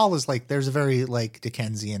 Well, Dahl is like, there's a very like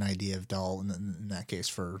Dickensian idea of Dahl in that case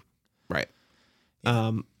for. Right.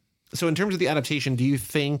 Yeah. So in terms of the adaptation, do you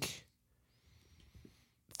think,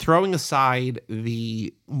 throwing aside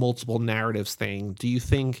the multiple narratives thing, do you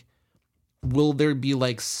think, will there be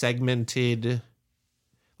like segmented,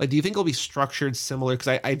 like, do you think it'll be structured similar?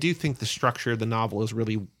 Because I do think the structure of the novel is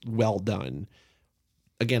really well done.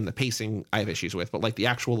 Again, the pacing I have issues with, but like the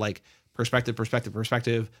actual like perspective,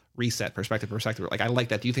 reset, perspective. Like I like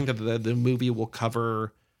that. Do you think that the movie will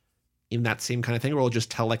cover in that same kind of thing, or will it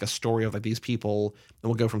just tell like a story of like these people and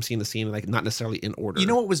we'll go from scene to scene and like not necessarily in order? You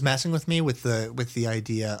know what was messing with me with the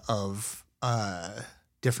idea of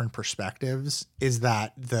different perspectives is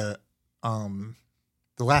that the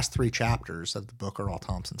The last 3 chapters of the book are all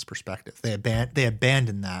Thompson's perspective. They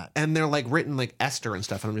abandon that, and they're like written like Esther and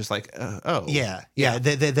stuff. And I'm just like, oh, yeah.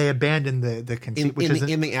 They abandon the conceit,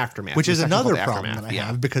 in the aftermath, which is another problem that I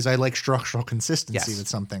have because I like structural consistency Yes. with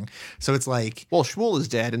something. So it's like, well, Shmuel is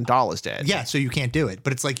dead and Dahl is dead. yeah, so you can't do it.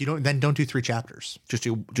 But it's like don't do 3 chapters. Just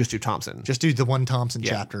do Thompson. Just do the one Thompson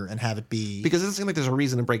chapter and have it be, because it doesn't seem like there's a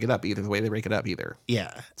reason to break it up either. The way they break it up either.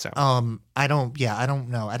 yeah. So I don't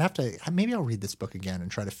know. I'd have to, maybe I'll read this book again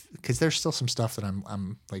and try to, because there's still some stuff that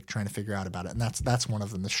I'm like trying to figure out about it, and that's one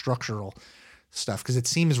of them, the structural stuff, because it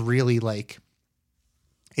seems really like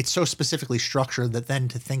it's so specifically structured that then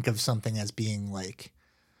to think of something as being like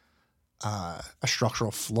a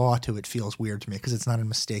structural flaw to it feels weird to me, because it's not a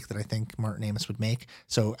mistake that I think Martin Amis would make.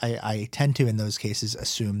 So I tend to in those cases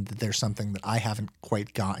assume that there's something that I haven't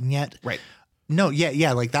quite gotten yet. right. No,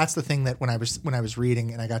 yeah, like that's the thing that when I was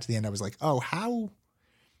reading and I got to the end, I was like, oh, how,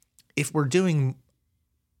 if we're doing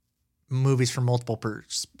movies from multiple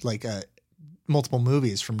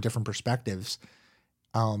movies from different perspectives,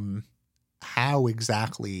 how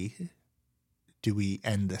exactly do we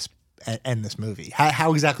end this movie?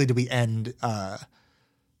 How exactly do we end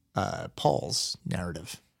Paul's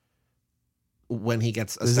narrative When he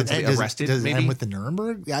gets ostensibly arrested? Does it maybe end with the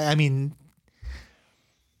Nuremberg? I mean,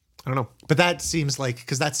 I don't know. but that seems like,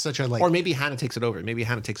 because that's such a like, Or maybe Hannah takes it over. Maybe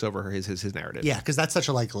Hannah takes over his narrative. yeah, because that's such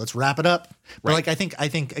a like, let's wrap it up. But Right. like, I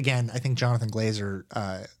think Jonathan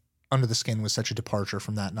Glazer, Under the Skin was such a departure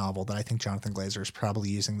from that novel that I think Jonathan Glazer is probably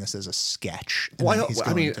using this as a sketch. And Well, then he's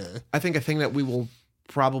going to, I think a thing that we will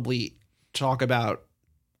probably talk about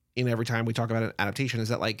in every time we talk about an adaptation is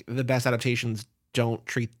that like the best adaptations don't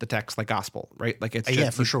treat the text like gospel, right? Like it's just,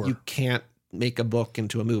 yeah, for sure. You can't make a book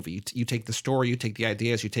into a movie. You take the story, you take the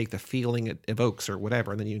ideas, you take the feeling it evokes or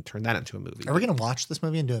whatever, and then you turn that into a movie. are we going to watch this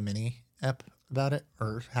movie and do a mini ep about it?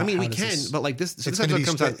 Or how, we does can, this, but like this it's episode gonna be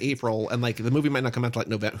comes out in April, and like the movie might not come out till like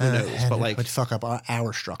November. Who knows? and But it like would fuck up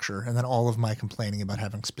our structure, and then all of my complaining about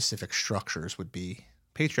having specific structures would be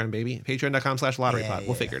Patreon, baby. Patreon.com/lotterypod. Yeah,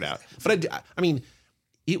 We'll figure it out. But I mean,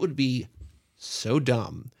 it would be so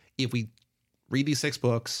dumb if we read these 6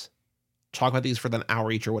 books, talk about these for an hour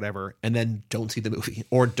each or whatever, and then don't see the movie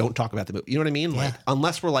or don't talk about the movie. You know what I mean? Yeah. Like,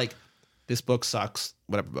 unless we're like, this book sucks,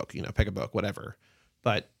 whatever book, pick a book, whatever.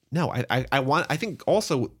 But no, I think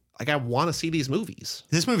also, like, I want to see these movies.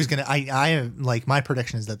 This movie's gonna. I like, my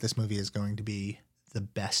prediction is that this movie is going to be the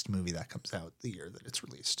best movie that comes out the year that it's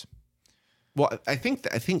released. Well, I think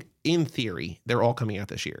in theory, they're all coming out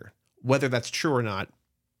this year. Whether that's true or not,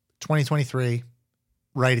 2023,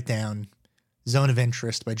 write it down. Zone of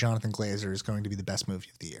Interest by Jonathan Glazer is going to be the best movie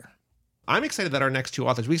of the year. I'm excited that our next 2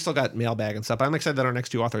 authors, we still got mailbag and stuff, but I'm excited that our next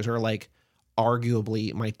 2 authors are like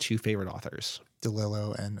arguably my 2 favorite authors.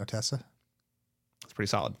 DeLillo and Ottessa. It's pretty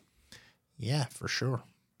solid. Yeah, for sure.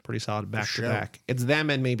 Pretty solid back to back. It's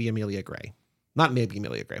them and maybe Amelia Gray. Not maybe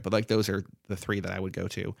Amelia Gray, but like those are the 3 that I would go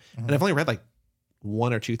to. Mm-hmm. And I've only read like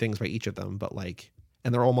 1 or 2 things by each of them, but like,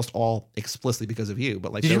 and they're almost all explicitly because of you.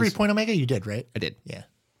 But like, did you read Point Omega? You did, right? I did. Yeah.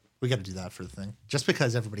 We got to do that for the thing. Just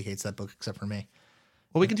because everybody hates that book except for me.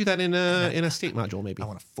 Well, we can do that in a state module, maybe. I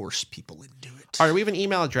want to force people into it. All right, we have an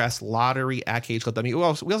email address, lottery@cageclub.me. We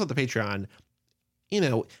also have the Patreon.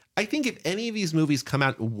 I think if any of these movies come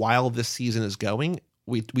out while this season is going,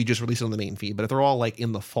 we just release it on the main feed. But if they're all like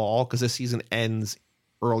in the fall, because this season ends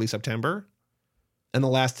early September, and the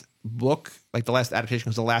last book, like the last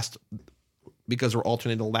adaptation, because we're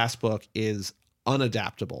alternating, the last book is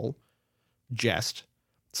unadaptable, Jest.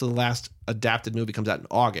 So the last adapted movie comes out in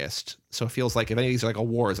August. So it feels like if any of these are like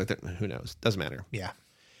awards, like that, who knows? Doesn't matter. Yeah.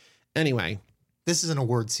 Anyway. This is an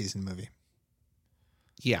award season movie.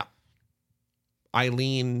 Yeah.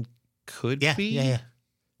 Eileen could be. Yeah.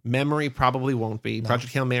 Memory probably won't be. No.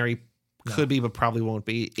 Project Hail Mary could be, but probably won't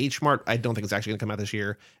be. H-Mart, I don't think it's actually going to come out this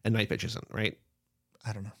year. And Nightbitch isn't, right?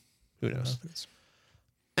 I don't know. Who knows?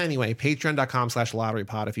 Anyway,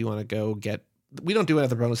 patreon.com/lotterypod if you want to go get... We don't do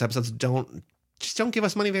other bonus episodes. Just don't give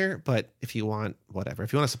us money there, but if you want, whatever.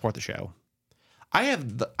 If you want to support the show.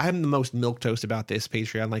 I'm the most milquetoast about this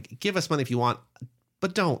Patreon. Like, give us money if you want,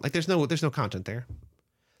 but don't. Like, there's no content there.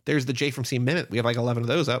 There's the J from C Minute. We have like 11 of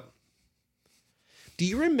those up. Do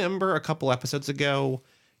you remember a couple episodes ago,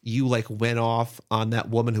 you like went off on that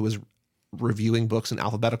woman who was reviewing books in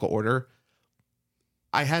alphabetical order?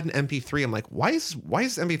 I had an MP3. I'm like, why is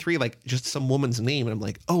MP3 like just some woman's name? And I'm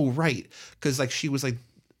like, oh, right. Because like she was like,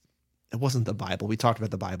 it wasn't the Bible. We talked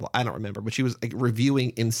about the Bible. I don't remember, but she was like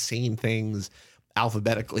reviewing insane things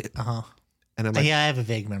alphabetically. Uh-huh. And I'm like, yeah, I have a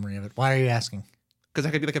vague memory of it. Why are you asking? Because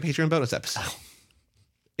that could be like a Patreon bonus episode. Oh.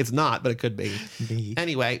 It's not, but it could be.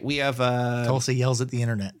 Anyway, we have Tulsa yells at the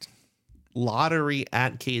internet.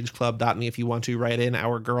 lottery@cageclub.me if you want to write in.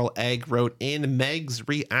 Our girl Egg wrote in Meg's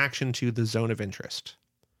reaction to The Zone of Interest.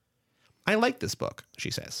 I like this book,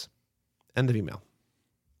 she says. End of email.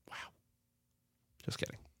 Wow. Just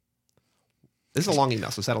kidding. This is a long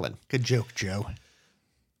email, so settle in. Good joke, Joe.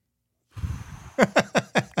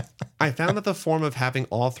 I found that the form of having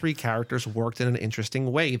all three characters worked in an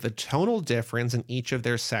interesting way. The tonal difference in each of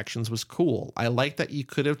their sections was cool. I like that you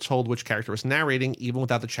could have told which character was narrating even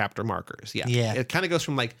without the chapter markers. Yeah. It kind of goes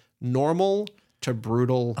from like normal to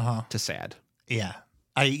brutal to sad. Yeah.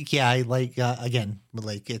 I like, again,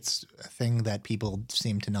 like it's a thing that people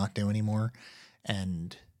seem to not do anymore.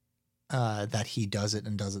 And that he does it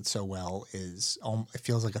and does it so well it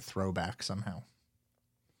feels like a throwback somehow.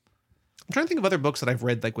 I'm trying to think of other books that I've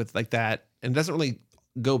read like with like that, and it doesn't really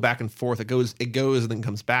go back and forth. It goes and then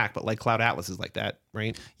comes back, but like Cloud Atlas is like that,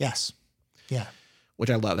 right? Yes. Yeah. Which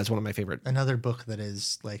I love. That's one of my favorite. Another book that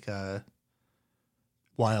is like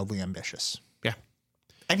wildly ambitious. Yeah.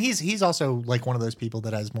 And he's also like one of those people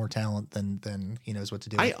that has more talent than he knows what to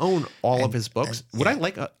do. I own all of his books. Would I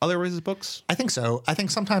like other of his books? I think so. I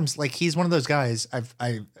think sometimes like he's one of those guys.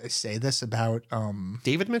 I say this about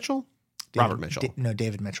David Mitchell? Robert Mitchell.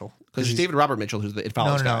 David Mitchell. Because there's David Robert Mitchell, who's the It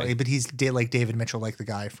Follows guy. No, but he's like David Mitchell, like the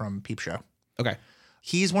guy from Peep Show. Okay.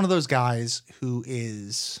 He's one of those guys who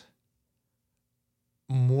is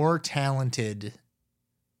more talented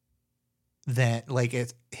than like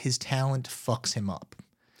his talent fucks him up.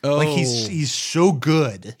 Oh. Like he's so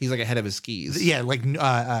good. He's like ahead of his skis. Yeah, like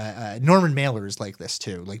Norman Mailer is like this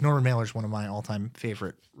too. Like Norman Mailer is one of my all-time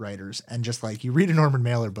favorite writers, and just like you read a Norman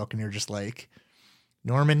Mailer book and you're just like,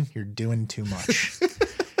 Norman, you're doing too much.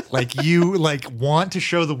 Like you like want to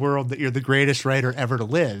show the world that you're the greatest writer ever to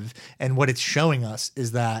live. And what it's showing us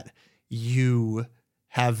is that you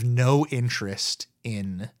have no interest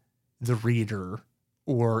in the reader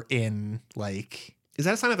or in like. Is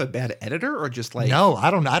that a sign of a bad editor or just like? No, I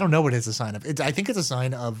don't know what it's a sign of. I think it's a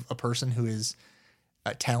sign of a person who is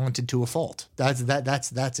talented to a fault. That's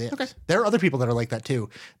it. Okay. There are other people that are like that too.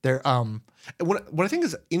 What I think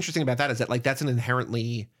is interesting about that is that like that's an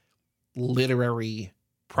inherently literary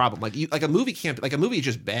problem. Like a movie is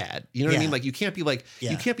just bad. You know what I mean? Like you can't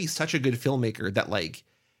be such a good filmmaker that like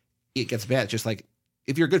it gets bad. It's just like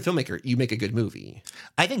if you're a good filmmaker, you make a good movie.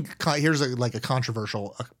 I think here's a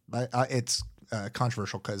controversial. It's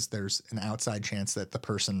controversial because there's an outside chance that the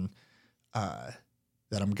person that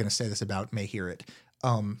I'm going to say this about may hear it. You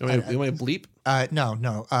want to bleep?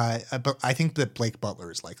 No. But I think that Blake Butler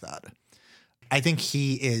is like that. I think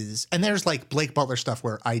he is, and there's like Blake Butler stuff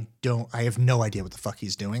where I have no idea what the fuck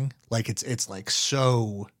he's doing. Like it's like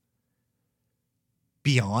so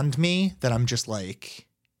beyond me that I'm just like,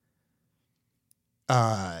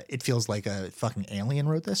 it feels like a fucking alien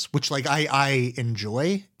wrote this, which like I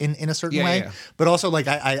enjoy in a certain way, but also like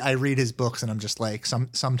I read his books and I'm just like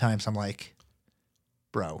sometimes I'm like,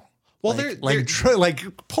 bro. Well, like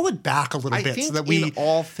pull it back a little bit so that in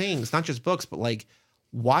all things, not just books, but like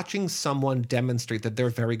watching someone demonstrate that they're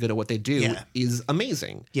very good at what they do is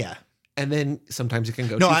amazing. Yeah. And then sometimes it can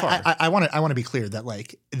go too far. I want to be clear that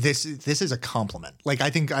like this is a compliment. Like I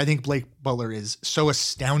think Blake Butler is so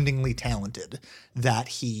astoundingly talented that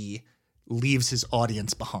he leaves his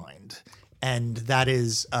audience behind, and that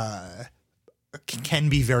is can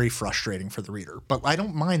be very frustrating for the reader. But I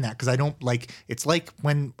don't mind that because I don't like. It's like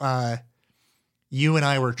when you and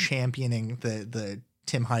I were championing the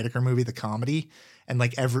Tim Heidecker movie, the comedy, and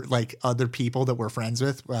like other people that we're friends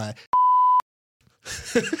with.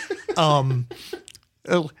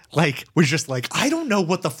 Like was just like, I don't know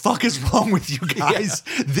what the fuck is wrong with you guys.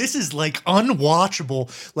 Yeah. This is like unwatchable.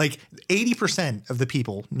 Like 80% of the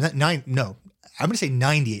people, I'm going to say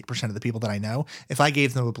 98% of the people that I know, if I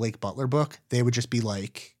gave them a Blake Butler book, they would just be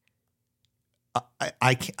like,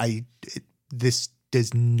 this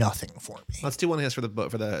does nothing for me. Let's do one of his for the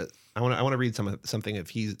book I want to read something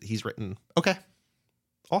if he's written. Okay.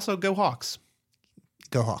 Also, go Hawks.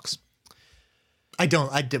 Go Hawks. I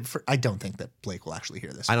don't think that Blake will actually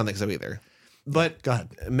hear this. I don't think so either. But go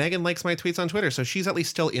ahead. Megan likes my tweets on Twitter, so she's at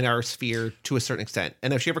least still in our sphere to a certain extent.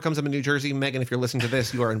 And if she ever comes up in New Jersey, Megan, if you're listening to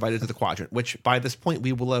this, you are invited to the Quadrant, which by this point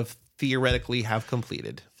we will have theoretically have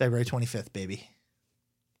completed. February 25th, baby.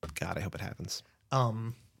 God, I hope it happens.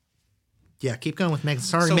 Yeah, keep going with Meg.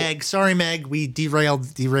 Sorry, Meg. We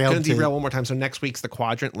derailed. Gonna derail one more time. So next week's the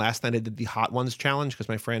Quadrant. Last night I did the Hot Ones challenge because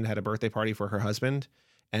my friend had a birthday party for her husband.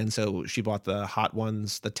 And so she bought the Hot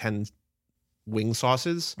Ones, the 10 wing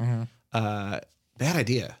sauces. Mm-hmm. Bad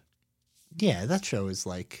idea. Yeah, that show is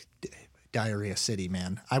like Diarrhea City,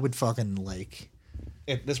 man. I would fucking like...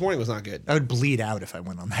 This morning was not good. I would bleed out if I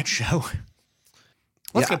went on that show.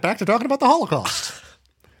 Let's get back to talking about the Holocaust.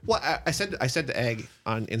 Well, I said to Egg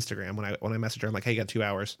on Instagram when I messaged her, I'm like, hey, you got 2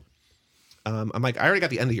 hours. I'm like, I already got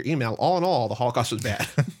the end of your email. All in all, the Holocaust was bad.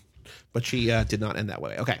 But she did not end that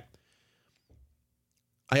way. Okay.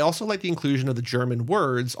 I also like the inclusion of the German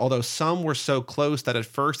words, although some were so close that at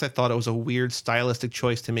first I thought it was a weird stylistic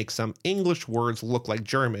choice to make some English words look like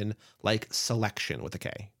German, like selection with a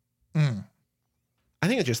K. Mm. I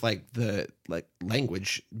think it's just like the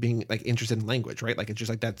language, being like interested in language, right? Like it's just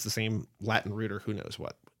like that's the same Latin root or who knows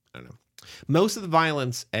what. I don't know. Most of the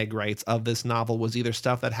violence, Egg writes, of this novel was either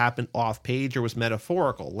stuff that happened off page or was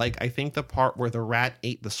metaphorical. Like I think the part where the rat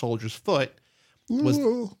ate the soldier's foot was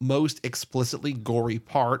most explicitly gory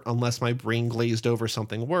part, unless my brain glazed over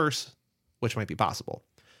something worse, which might be possible.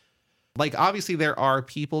 Like, obviously, there are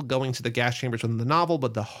people going to the gas chambers within the novel,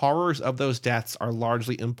 but the horrors of those deaths are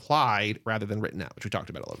largely implied rather than written out, which we talked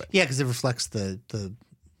about a little bit. Yeah, because it reflects the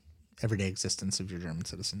everyday existence of your German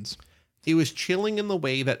citizens. It was chilling in the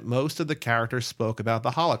way that most of the characters spoke about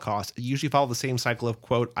the Holocaust. It usually followed the same cycle of,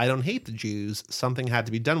 quote, I don't hate the Jews. Something had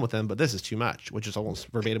to be done with them, but this is too much, which is almost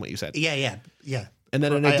verbatim what you said. Yeah. And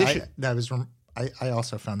then in addition... I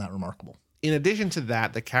also found that remarkable. In addition to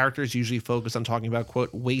that, the characters usually focus on talking about,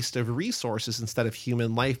 quote, waste of resources instead of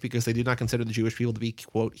human life because they do not consider the Jewish people to be,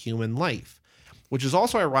 quote, human life. Which is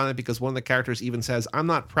also ironic because one of the characters even says, I'm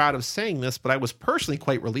not proud of saying this, but I was personally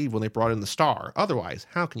quite relieved when they brought in the star. Otherwise,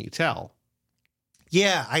 how can you tell?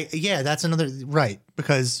 Yeah, that's another, right,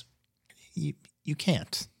 because you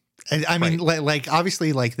can't. I mean, right. like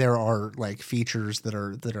obviously, like there are like features that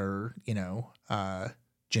are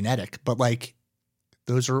genetic, but like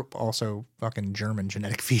those are also fucking German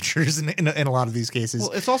genetic features in a lot of these cases.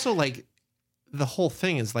 Well, it's also like the whole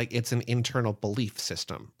thing is like it's an internal belief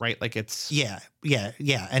system, right? Like it's yeah,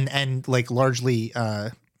 and like largely,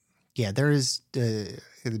 there is.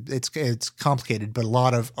 It's complicated, but a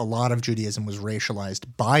lot of Judaism was racialized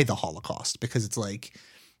by the Holocaust because it's like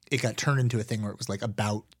it got turned into a thing where it was like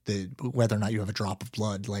about whether or not you have a drop of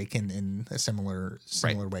blood, like in a similar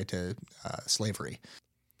right. way to slavery.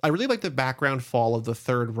 I really like the background fall of the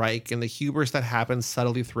Third Reich and the hubris that happens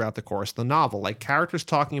subtly throughout the course of the novel, like characters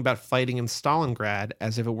talking about fighting in Stalingrad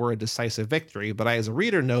as if it were a decisive victory, but I as a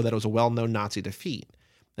reader know that it was a well-known Nazi defeat.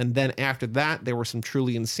 And then after that, there were some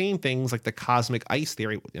truly insane things like the cosmic ice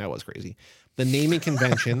theory. That was crazy. The naming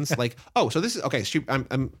conventions, like, oh, so this is okay. I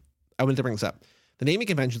wanted to bring this up. The naming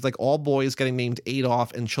conventions, like all boys getting named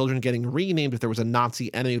Adolf and children getting renamed if there was a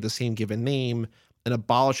Nazi enemy with the same given name, and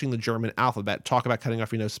abolishing the German alphabet. Talk about cutting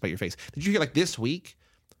off your nose to spite your face. Did you hear like this week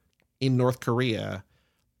in North Korea,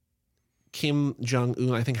 Kim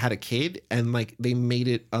Jong-un, I think, had a kid, and like they made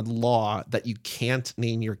it a law that you can't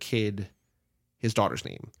name your kid his daughter's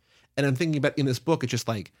name. And I'm thinking about in this book, it's just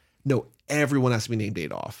like, no, everyone has to be named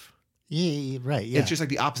Adolf. Yeah, right. Yeah. It's just like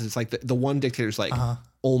the opposite. It's like the one dictator's like,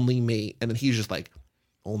 only me. And then he's just like,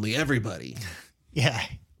 only everybody. Yeah.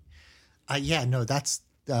 No, that's,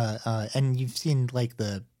 and you've seen like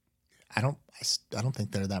I don't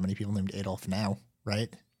think there are that many people named Adolf now,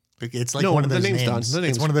 right? It's like one of those names.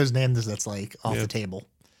 It's one of those names that's like off the table.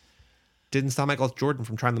 Didn't stop Michael Jordan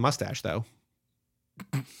from trying the mustache though.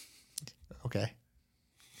 Okay.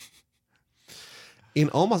 In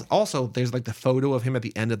almost also, there's like the photo of him at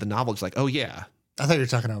the end of the novel. It's like, oh yeah. I thought you were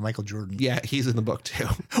talking about Michael Jordan. Yeah, he's in the book too.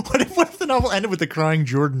 What if the novel ended with the crying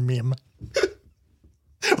Jordan meme?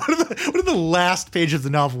 What if the last page of the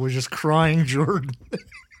novel was just crying Jordan?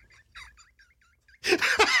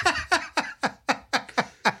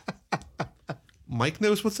 Mike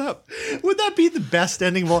knows what's up. Would that be the best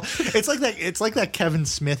ending of all? It's like that Kevin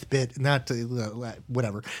Smith bit,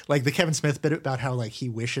 whatever. Like the Kevin Smith bit about how like he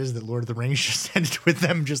wishes that Lord of the Rings just ended with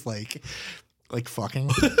them just like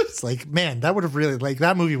fucking. It's like, man, that would have really like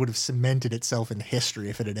that movie would have cemented itself in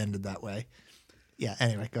history if it had ended that way. Yeah.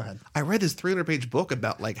 Anyway, go ahead. I read this 300-page book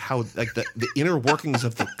about like how like the inner workings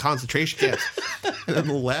of the concentration camps, and on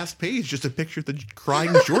the last page, just a picture of the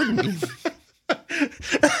crying Jordan meme.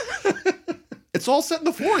 It's all set in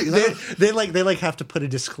the 40s. They have to put a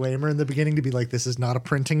disclaimer in the beginning to be like, this is not a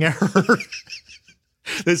printing error.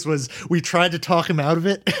 We tried to talk him out of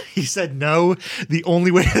it. He said no. The only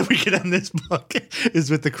way that we could end this book is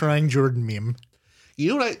with the crying Jordan meme.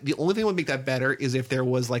 You know what? The only thing that would make that better is if there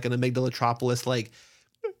was like an Amygdalatropolis like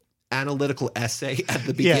analytical essay at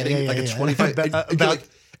the beginning, a 25 about, like,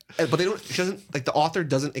 but they don't. She doesn't like the author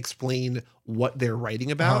doesn't explain what they're writing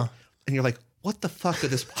about, and you're like, what the fuck could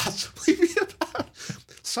this possibly be about?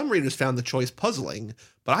 Some readers found the choice puzzling,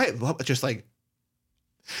 but I just like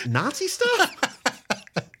Nazi stuff.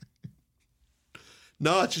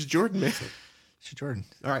 No, it's just Jordan, man. It's Jordan.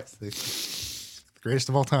 All right, the greatest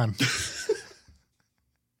of all time.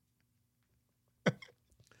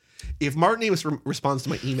 If Martin Amis responds to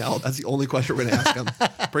my email, that's the only question we're going to ask him.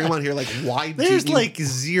 Bring him on here. Like, why? There's like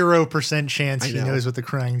 0% chance he knows what the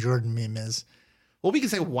crying Jordan meme is. Well, we can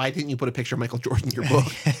say, why didn't you put a picture of Michael Jordan in your book?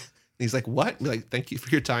 And he's like, what? We're like, thank you for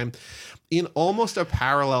your time. In almost a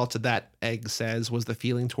parallel to that, Egg says, was the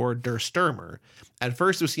feeling toward Der Stürmer. At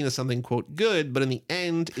first, it was seen as something, quote, good, but in the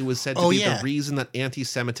end, it was said to be the reason that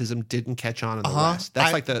anti-Semitism didn't catch on in the West.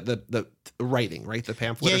 That's like the writing, right? The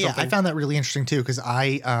pamphlet or something. I found that really interesting, too, because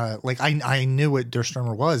I knew what Der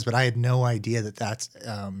Stürmer was, but I had no idea that that's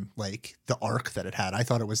like the arc that it had. I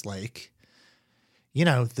thought it was like, you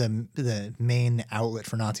know, the main outlet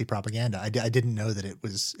for Nazi propaganda. I didn't know that it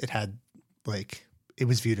was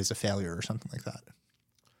viewed as a failure or something like that.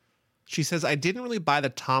 She says, I didn't really buy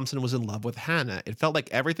that Thompson was in love with Hannah. It felt like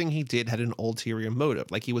everything he did had an ulterior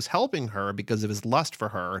motive, like he was helping her because of his lust for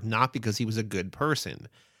her, not because he was a good person.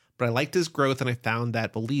 But I liked his growth and I found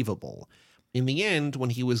that believable. In the end, when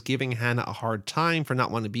he was giving Hannah a hard time for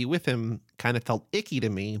not wanting to be with him, kind of felt icky to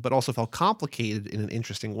me, but also felt complicated in an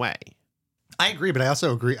interesting way. I agree, but I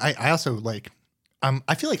also agree. I also like,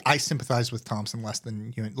 I feel like I sympathize with Thompson less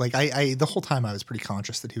than you. Like I the whole time I was pretty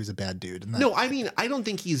conscious that he was a bad dude. And no, I mean, I don't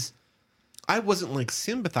think I wasn't like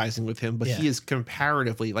sympathizing with him, but he is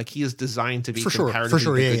comparatively, like he is designed to be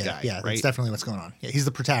comparatively a good guy. Yeah, right? That's definitely what's going on. Yeah, he's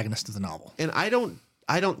the protagonist of the novel. And I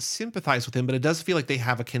don't sympathize with him, but it does feel like they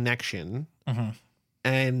have a connection. Mm-hmm.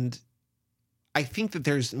 And I think that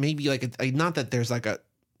there's maybe like not that there's like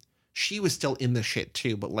she was still in the shit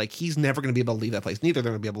too, but like he's never going to be able to leave that place. Neither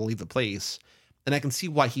they're going to be able to leave the place. And I can see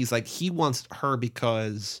why he's like, he wants her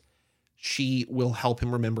because she will help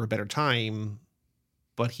him remember a better time,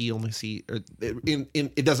 but he only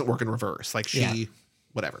it doesn't work in reverse. Like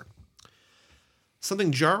whatever.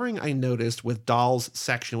 Something jarring I noticed with Dahl's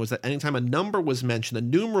section was that anytime a number was mentioned, a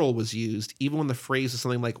numeral was used, even when the phrase was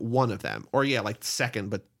something like one of them, or like second,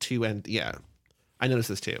 but two and I noticed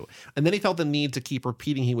this too. And then he felt the need to keep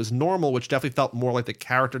repeating he was normal, which definitely felt more like the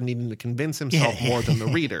character needing to convince himself more than the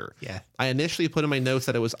reader. I initially put in my notes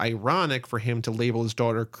that it was ironic for him to label his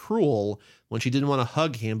daughter cruel when she didn't want to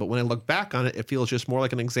hug him, but when I look back on it, it feels just more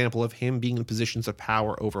like an example of him being in positions of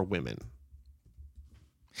power over women.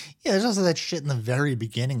 Yeah, there's also that shit in the very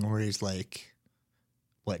beginning where he's like,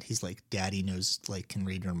 daddy knows, like, can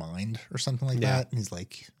read your mind or something like that. And he's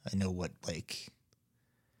like, I know what, like,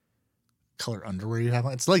 color underwear you have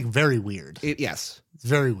on. It's like very weird. Yes. It's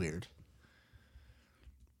very weird.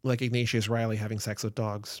 Like Ignatius Riley having sex with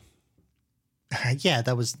dogs.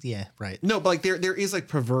 That was, right. No, but like there is like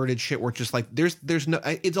perverted shit where it's just like there's no,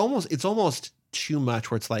 it's almost too much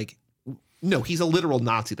where it's like, no, he's a literal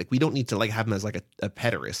Nazi. Like we don't need to like have him as like a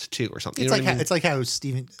pederast too or something. It's like how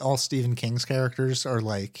all Stephen King's characters are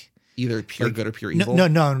like either pure good or pure evil.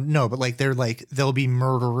 No, but like they're like they'll be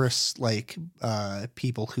murderous like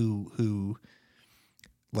people who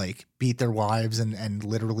like beat their wives and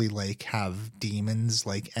literally like have demons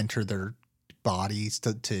like enter their bodies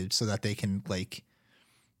to so that they can like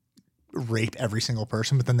rape every single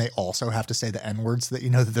person, but then they also have to say the N-words so that you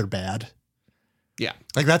know that they're bad. Yeah.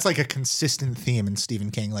 Like that's like a consistent theme in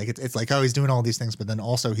Stephen King. Like it's like, oh, he's doing all these things, but then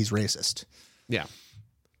also he's racist. Yeah.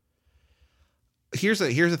 Here's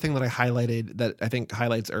the thing that I highlighted that I think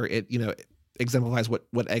highlights or it, exemplifies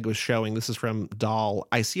what Egg was showing. This is from Dahl.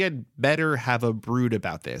 I see I'd better have a brood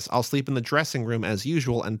about this. I'll sleep in the dressing room as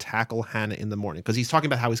usual and tackle Hannah in the morning. Because he's talking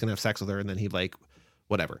about how he's going to have sex with her and then he like,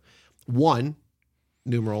 whatever. One,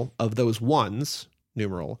 numeral, of those ones,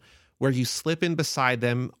 numeral, where you slip in beside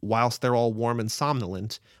them whilst they're all warm and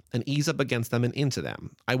somnolent and ease up against them and into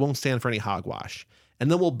them. I won't stand for any hogwash. And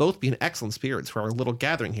then we'll both be in excellent spirits for our little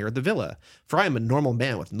gathering here at the villa. For I am a normal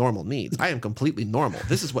man with normal needs. I am completely normal.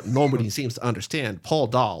 This is what nobody seems to understand. Paul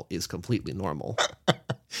Dahl is completely normal.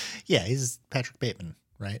 Yeah, he's Patrick Bateman,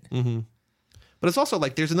 right? Mm-hmm. But it's also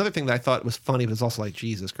like, there's another thing that I thought was funny, but it's also like,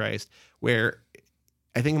 Jesus Christ, where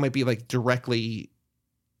I think it might be like directly,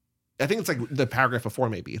 I think it's like the paragraph before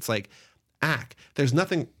maybe. It's like, there's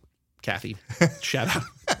nothing, Kathy, shout out.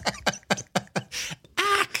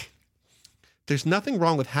 There's nothing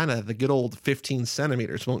wrong with Hannah the good old 15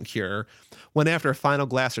 centimeters won't cure. When after a final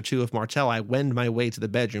glass or two of Martell I wend my way to the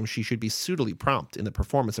bedroom, she should be suitably prompt in the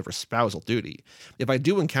performance of her spousal duty. If I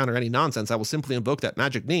do encounter any nonsense, I will simply invoke that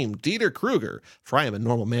magic name, Dieter Kruger, for I am a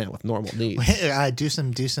normal man with normal needs. Do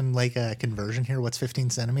some like conversion here. What's 15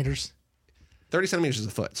 centimeters? 30 centimeters is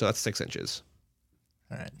a foot, so that's 6 inches.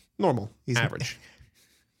 All right. Normal, average.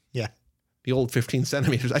 Yeah. The old 15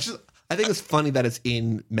 centimeters. I think it's funny that it's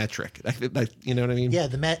in metric. Like, you know what I mean? Yeah,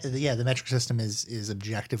 the metric system is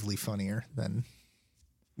objectively funnier than.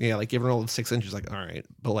 Yeah, like giving all 6 inches, like all right,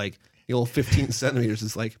 but like the old 15 centimeters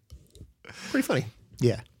is like pretty funny.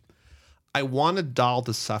 Yeah. I wanted Dahl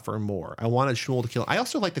to suffer more. I wanted Shmuel to kill him. I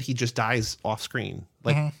also like that he just dies off screen.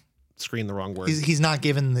 Like, screen, the wrong word. He's not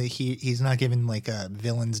given he's not given like a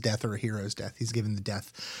villain's death or a hero's death. He's given the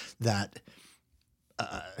death that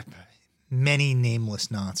many nameless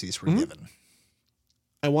Nazis were given.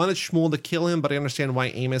 I wanted Shmuel to kill him, but I understand why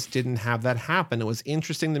Amos didn't have that happen. It was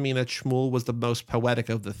interesting to me that Shmuel was the most poetic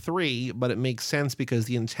of the three, but it makes sense because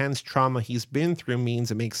the intense trauma he's been through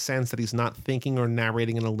means it makes sense that he's not thinking or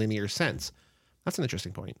narrating in a linear sense. That's an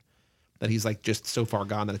interesting point. That he's like just so far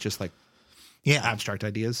gone that it's just like abstract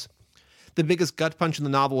ideas. The biggest gut punch in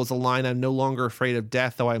the novel was the line, "I'm no longer afraid of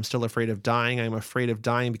death, though I am still afraid of dying. I am afraid of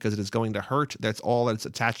dying because it is going to hurt. That's all that's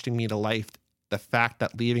attaching me to life. The fact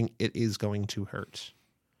that leaving it is going to hurt."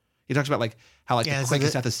 He talks about like how like the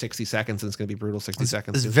quickest death is 60 seconds and it's going to be brutal 60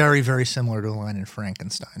 seconds. It's very, very similar to the line in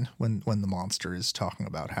Frankenstein when the monster is talking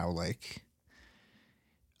about how like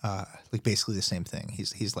basically the same thing.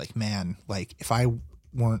 He's like, man, like if I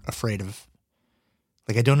weren't afraid of,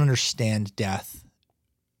 like I don't understand death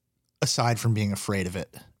aside from being afraid of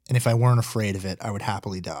it. And if I weren't afraid of it, I would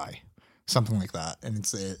happily die. Something like that. And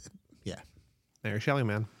it's, Mary Shelley,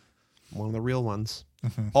 man. One of the real ones.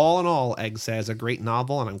 Mm-hmm. All in all, Egg says, a great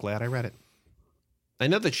novel, and I'm glad I read it. I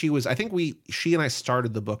know that she and I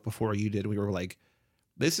started the book before you did. We were like,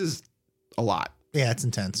 this is a lot. Yeah, it's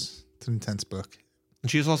intense. It's an intense book. And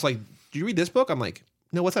she was also like, do you read this book? I'm like,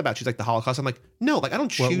 no, what's that about? She's like, the Holocaust. I'm like, no, like I don't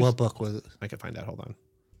choose. What book was it? I can find out. Hold on.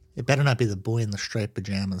 It better not be The Boy in the Striped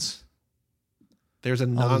Pajamas. There's a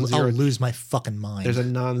non-zero. I'll lose my fucking mind. There's a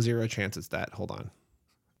non-zero chance it's that. Hold on.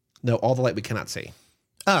 No, All the Light We Cannot See.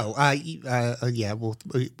 Oh, yeah. Well,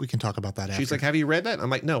 we can talk about that after. She's like, have you read that?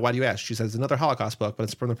 I'm like, no. Why do you ask? She says, another Holocaust book, but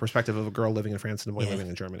it's from the perspective of a girl living in France and a boy living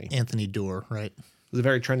in Germany. Anthony Doerr, right? It was a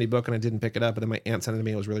very trendy book, and I didn't pick it up. But then my aunt sent it to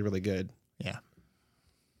me. It was really, really good. Yeah.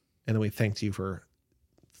 And then we thanked you for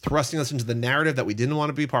thrusting us into the narrative that we didn't want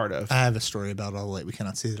to be part of. I have a story about All the Light We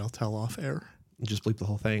Cannot See that I'll tell off air. Just bleep the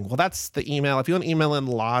whole thing. Well, that's the email. If you want to email in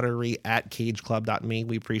lottery@cageclub.me,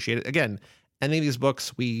 we appreciate it. Again, any of these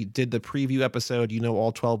books, we did the preview episode,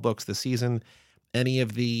 all 12 books this season. Any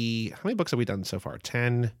of the, how many books have we done so far?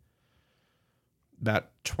 10, about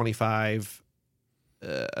 25,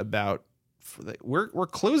 we're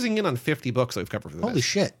closing in on 50 books that we've covered for this. Holy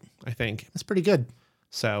shit. I think. That's pretty good.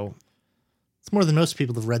 So. It's more than most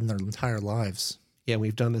people have read in their entire lives. Yeah,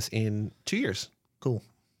 we've done this in 2 years. Cool.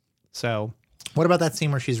 So. What about that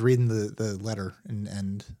scene where she's reading the letter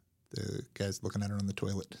and the guy's looking at her on the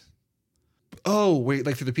toilet? Oh, wait,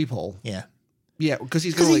 like through the peephole. Yeah. Yeah, because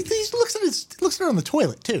he looks at her on the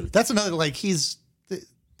toilet too. That's another, like, he's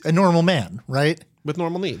a normal man, right? With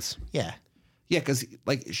normal needs. Yeah. Yeah, because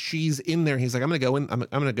like she's in there. He's like, I'm gonna go in. I'm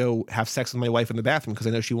gonna go have sex with my wife in the bathroom because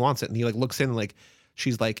I know she wants it. And he like looks in and like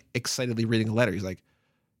she's like excitedly reading a letter. He's like,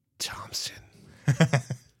 Thompson. And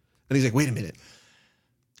he's like, wait a minute,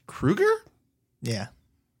 Kruger? Yeah.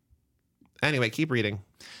 Anyway, keep reading.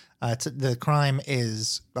 The crime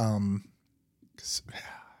is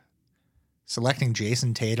selecting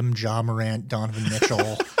Jason Tatum, Ja Morant, Donovan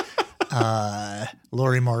Mitchell,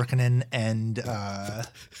 Lauri Markkanen, and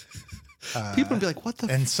people would be like, what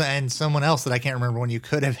the and someone else that I can't remember when you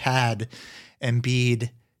could have had Embiid,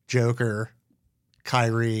 Joker,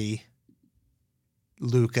 Kyrie,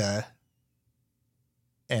 Luka,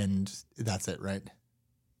 and that's it, right?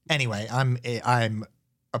 Anyway, I'm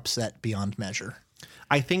upset beyond measure.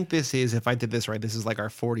 I think this is, if I did this right, this is like our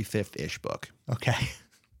 45th-ish book. Okay.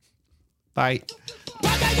 Bye.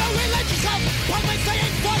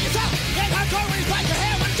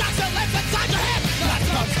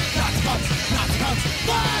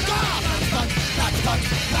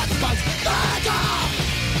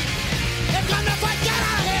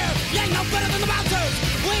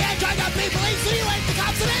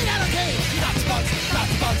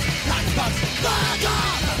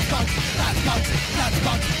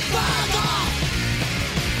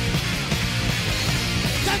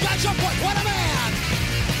 That's your point, what a man!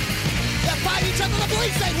 They fight each other, the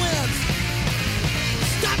police state wins!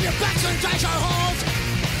 Stop your backs and trash our holes!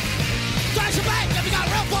 Trash your bank if you got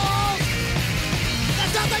real balls!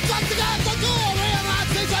 There's nothing close to God, so cool! Real life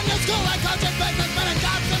seems like new school like country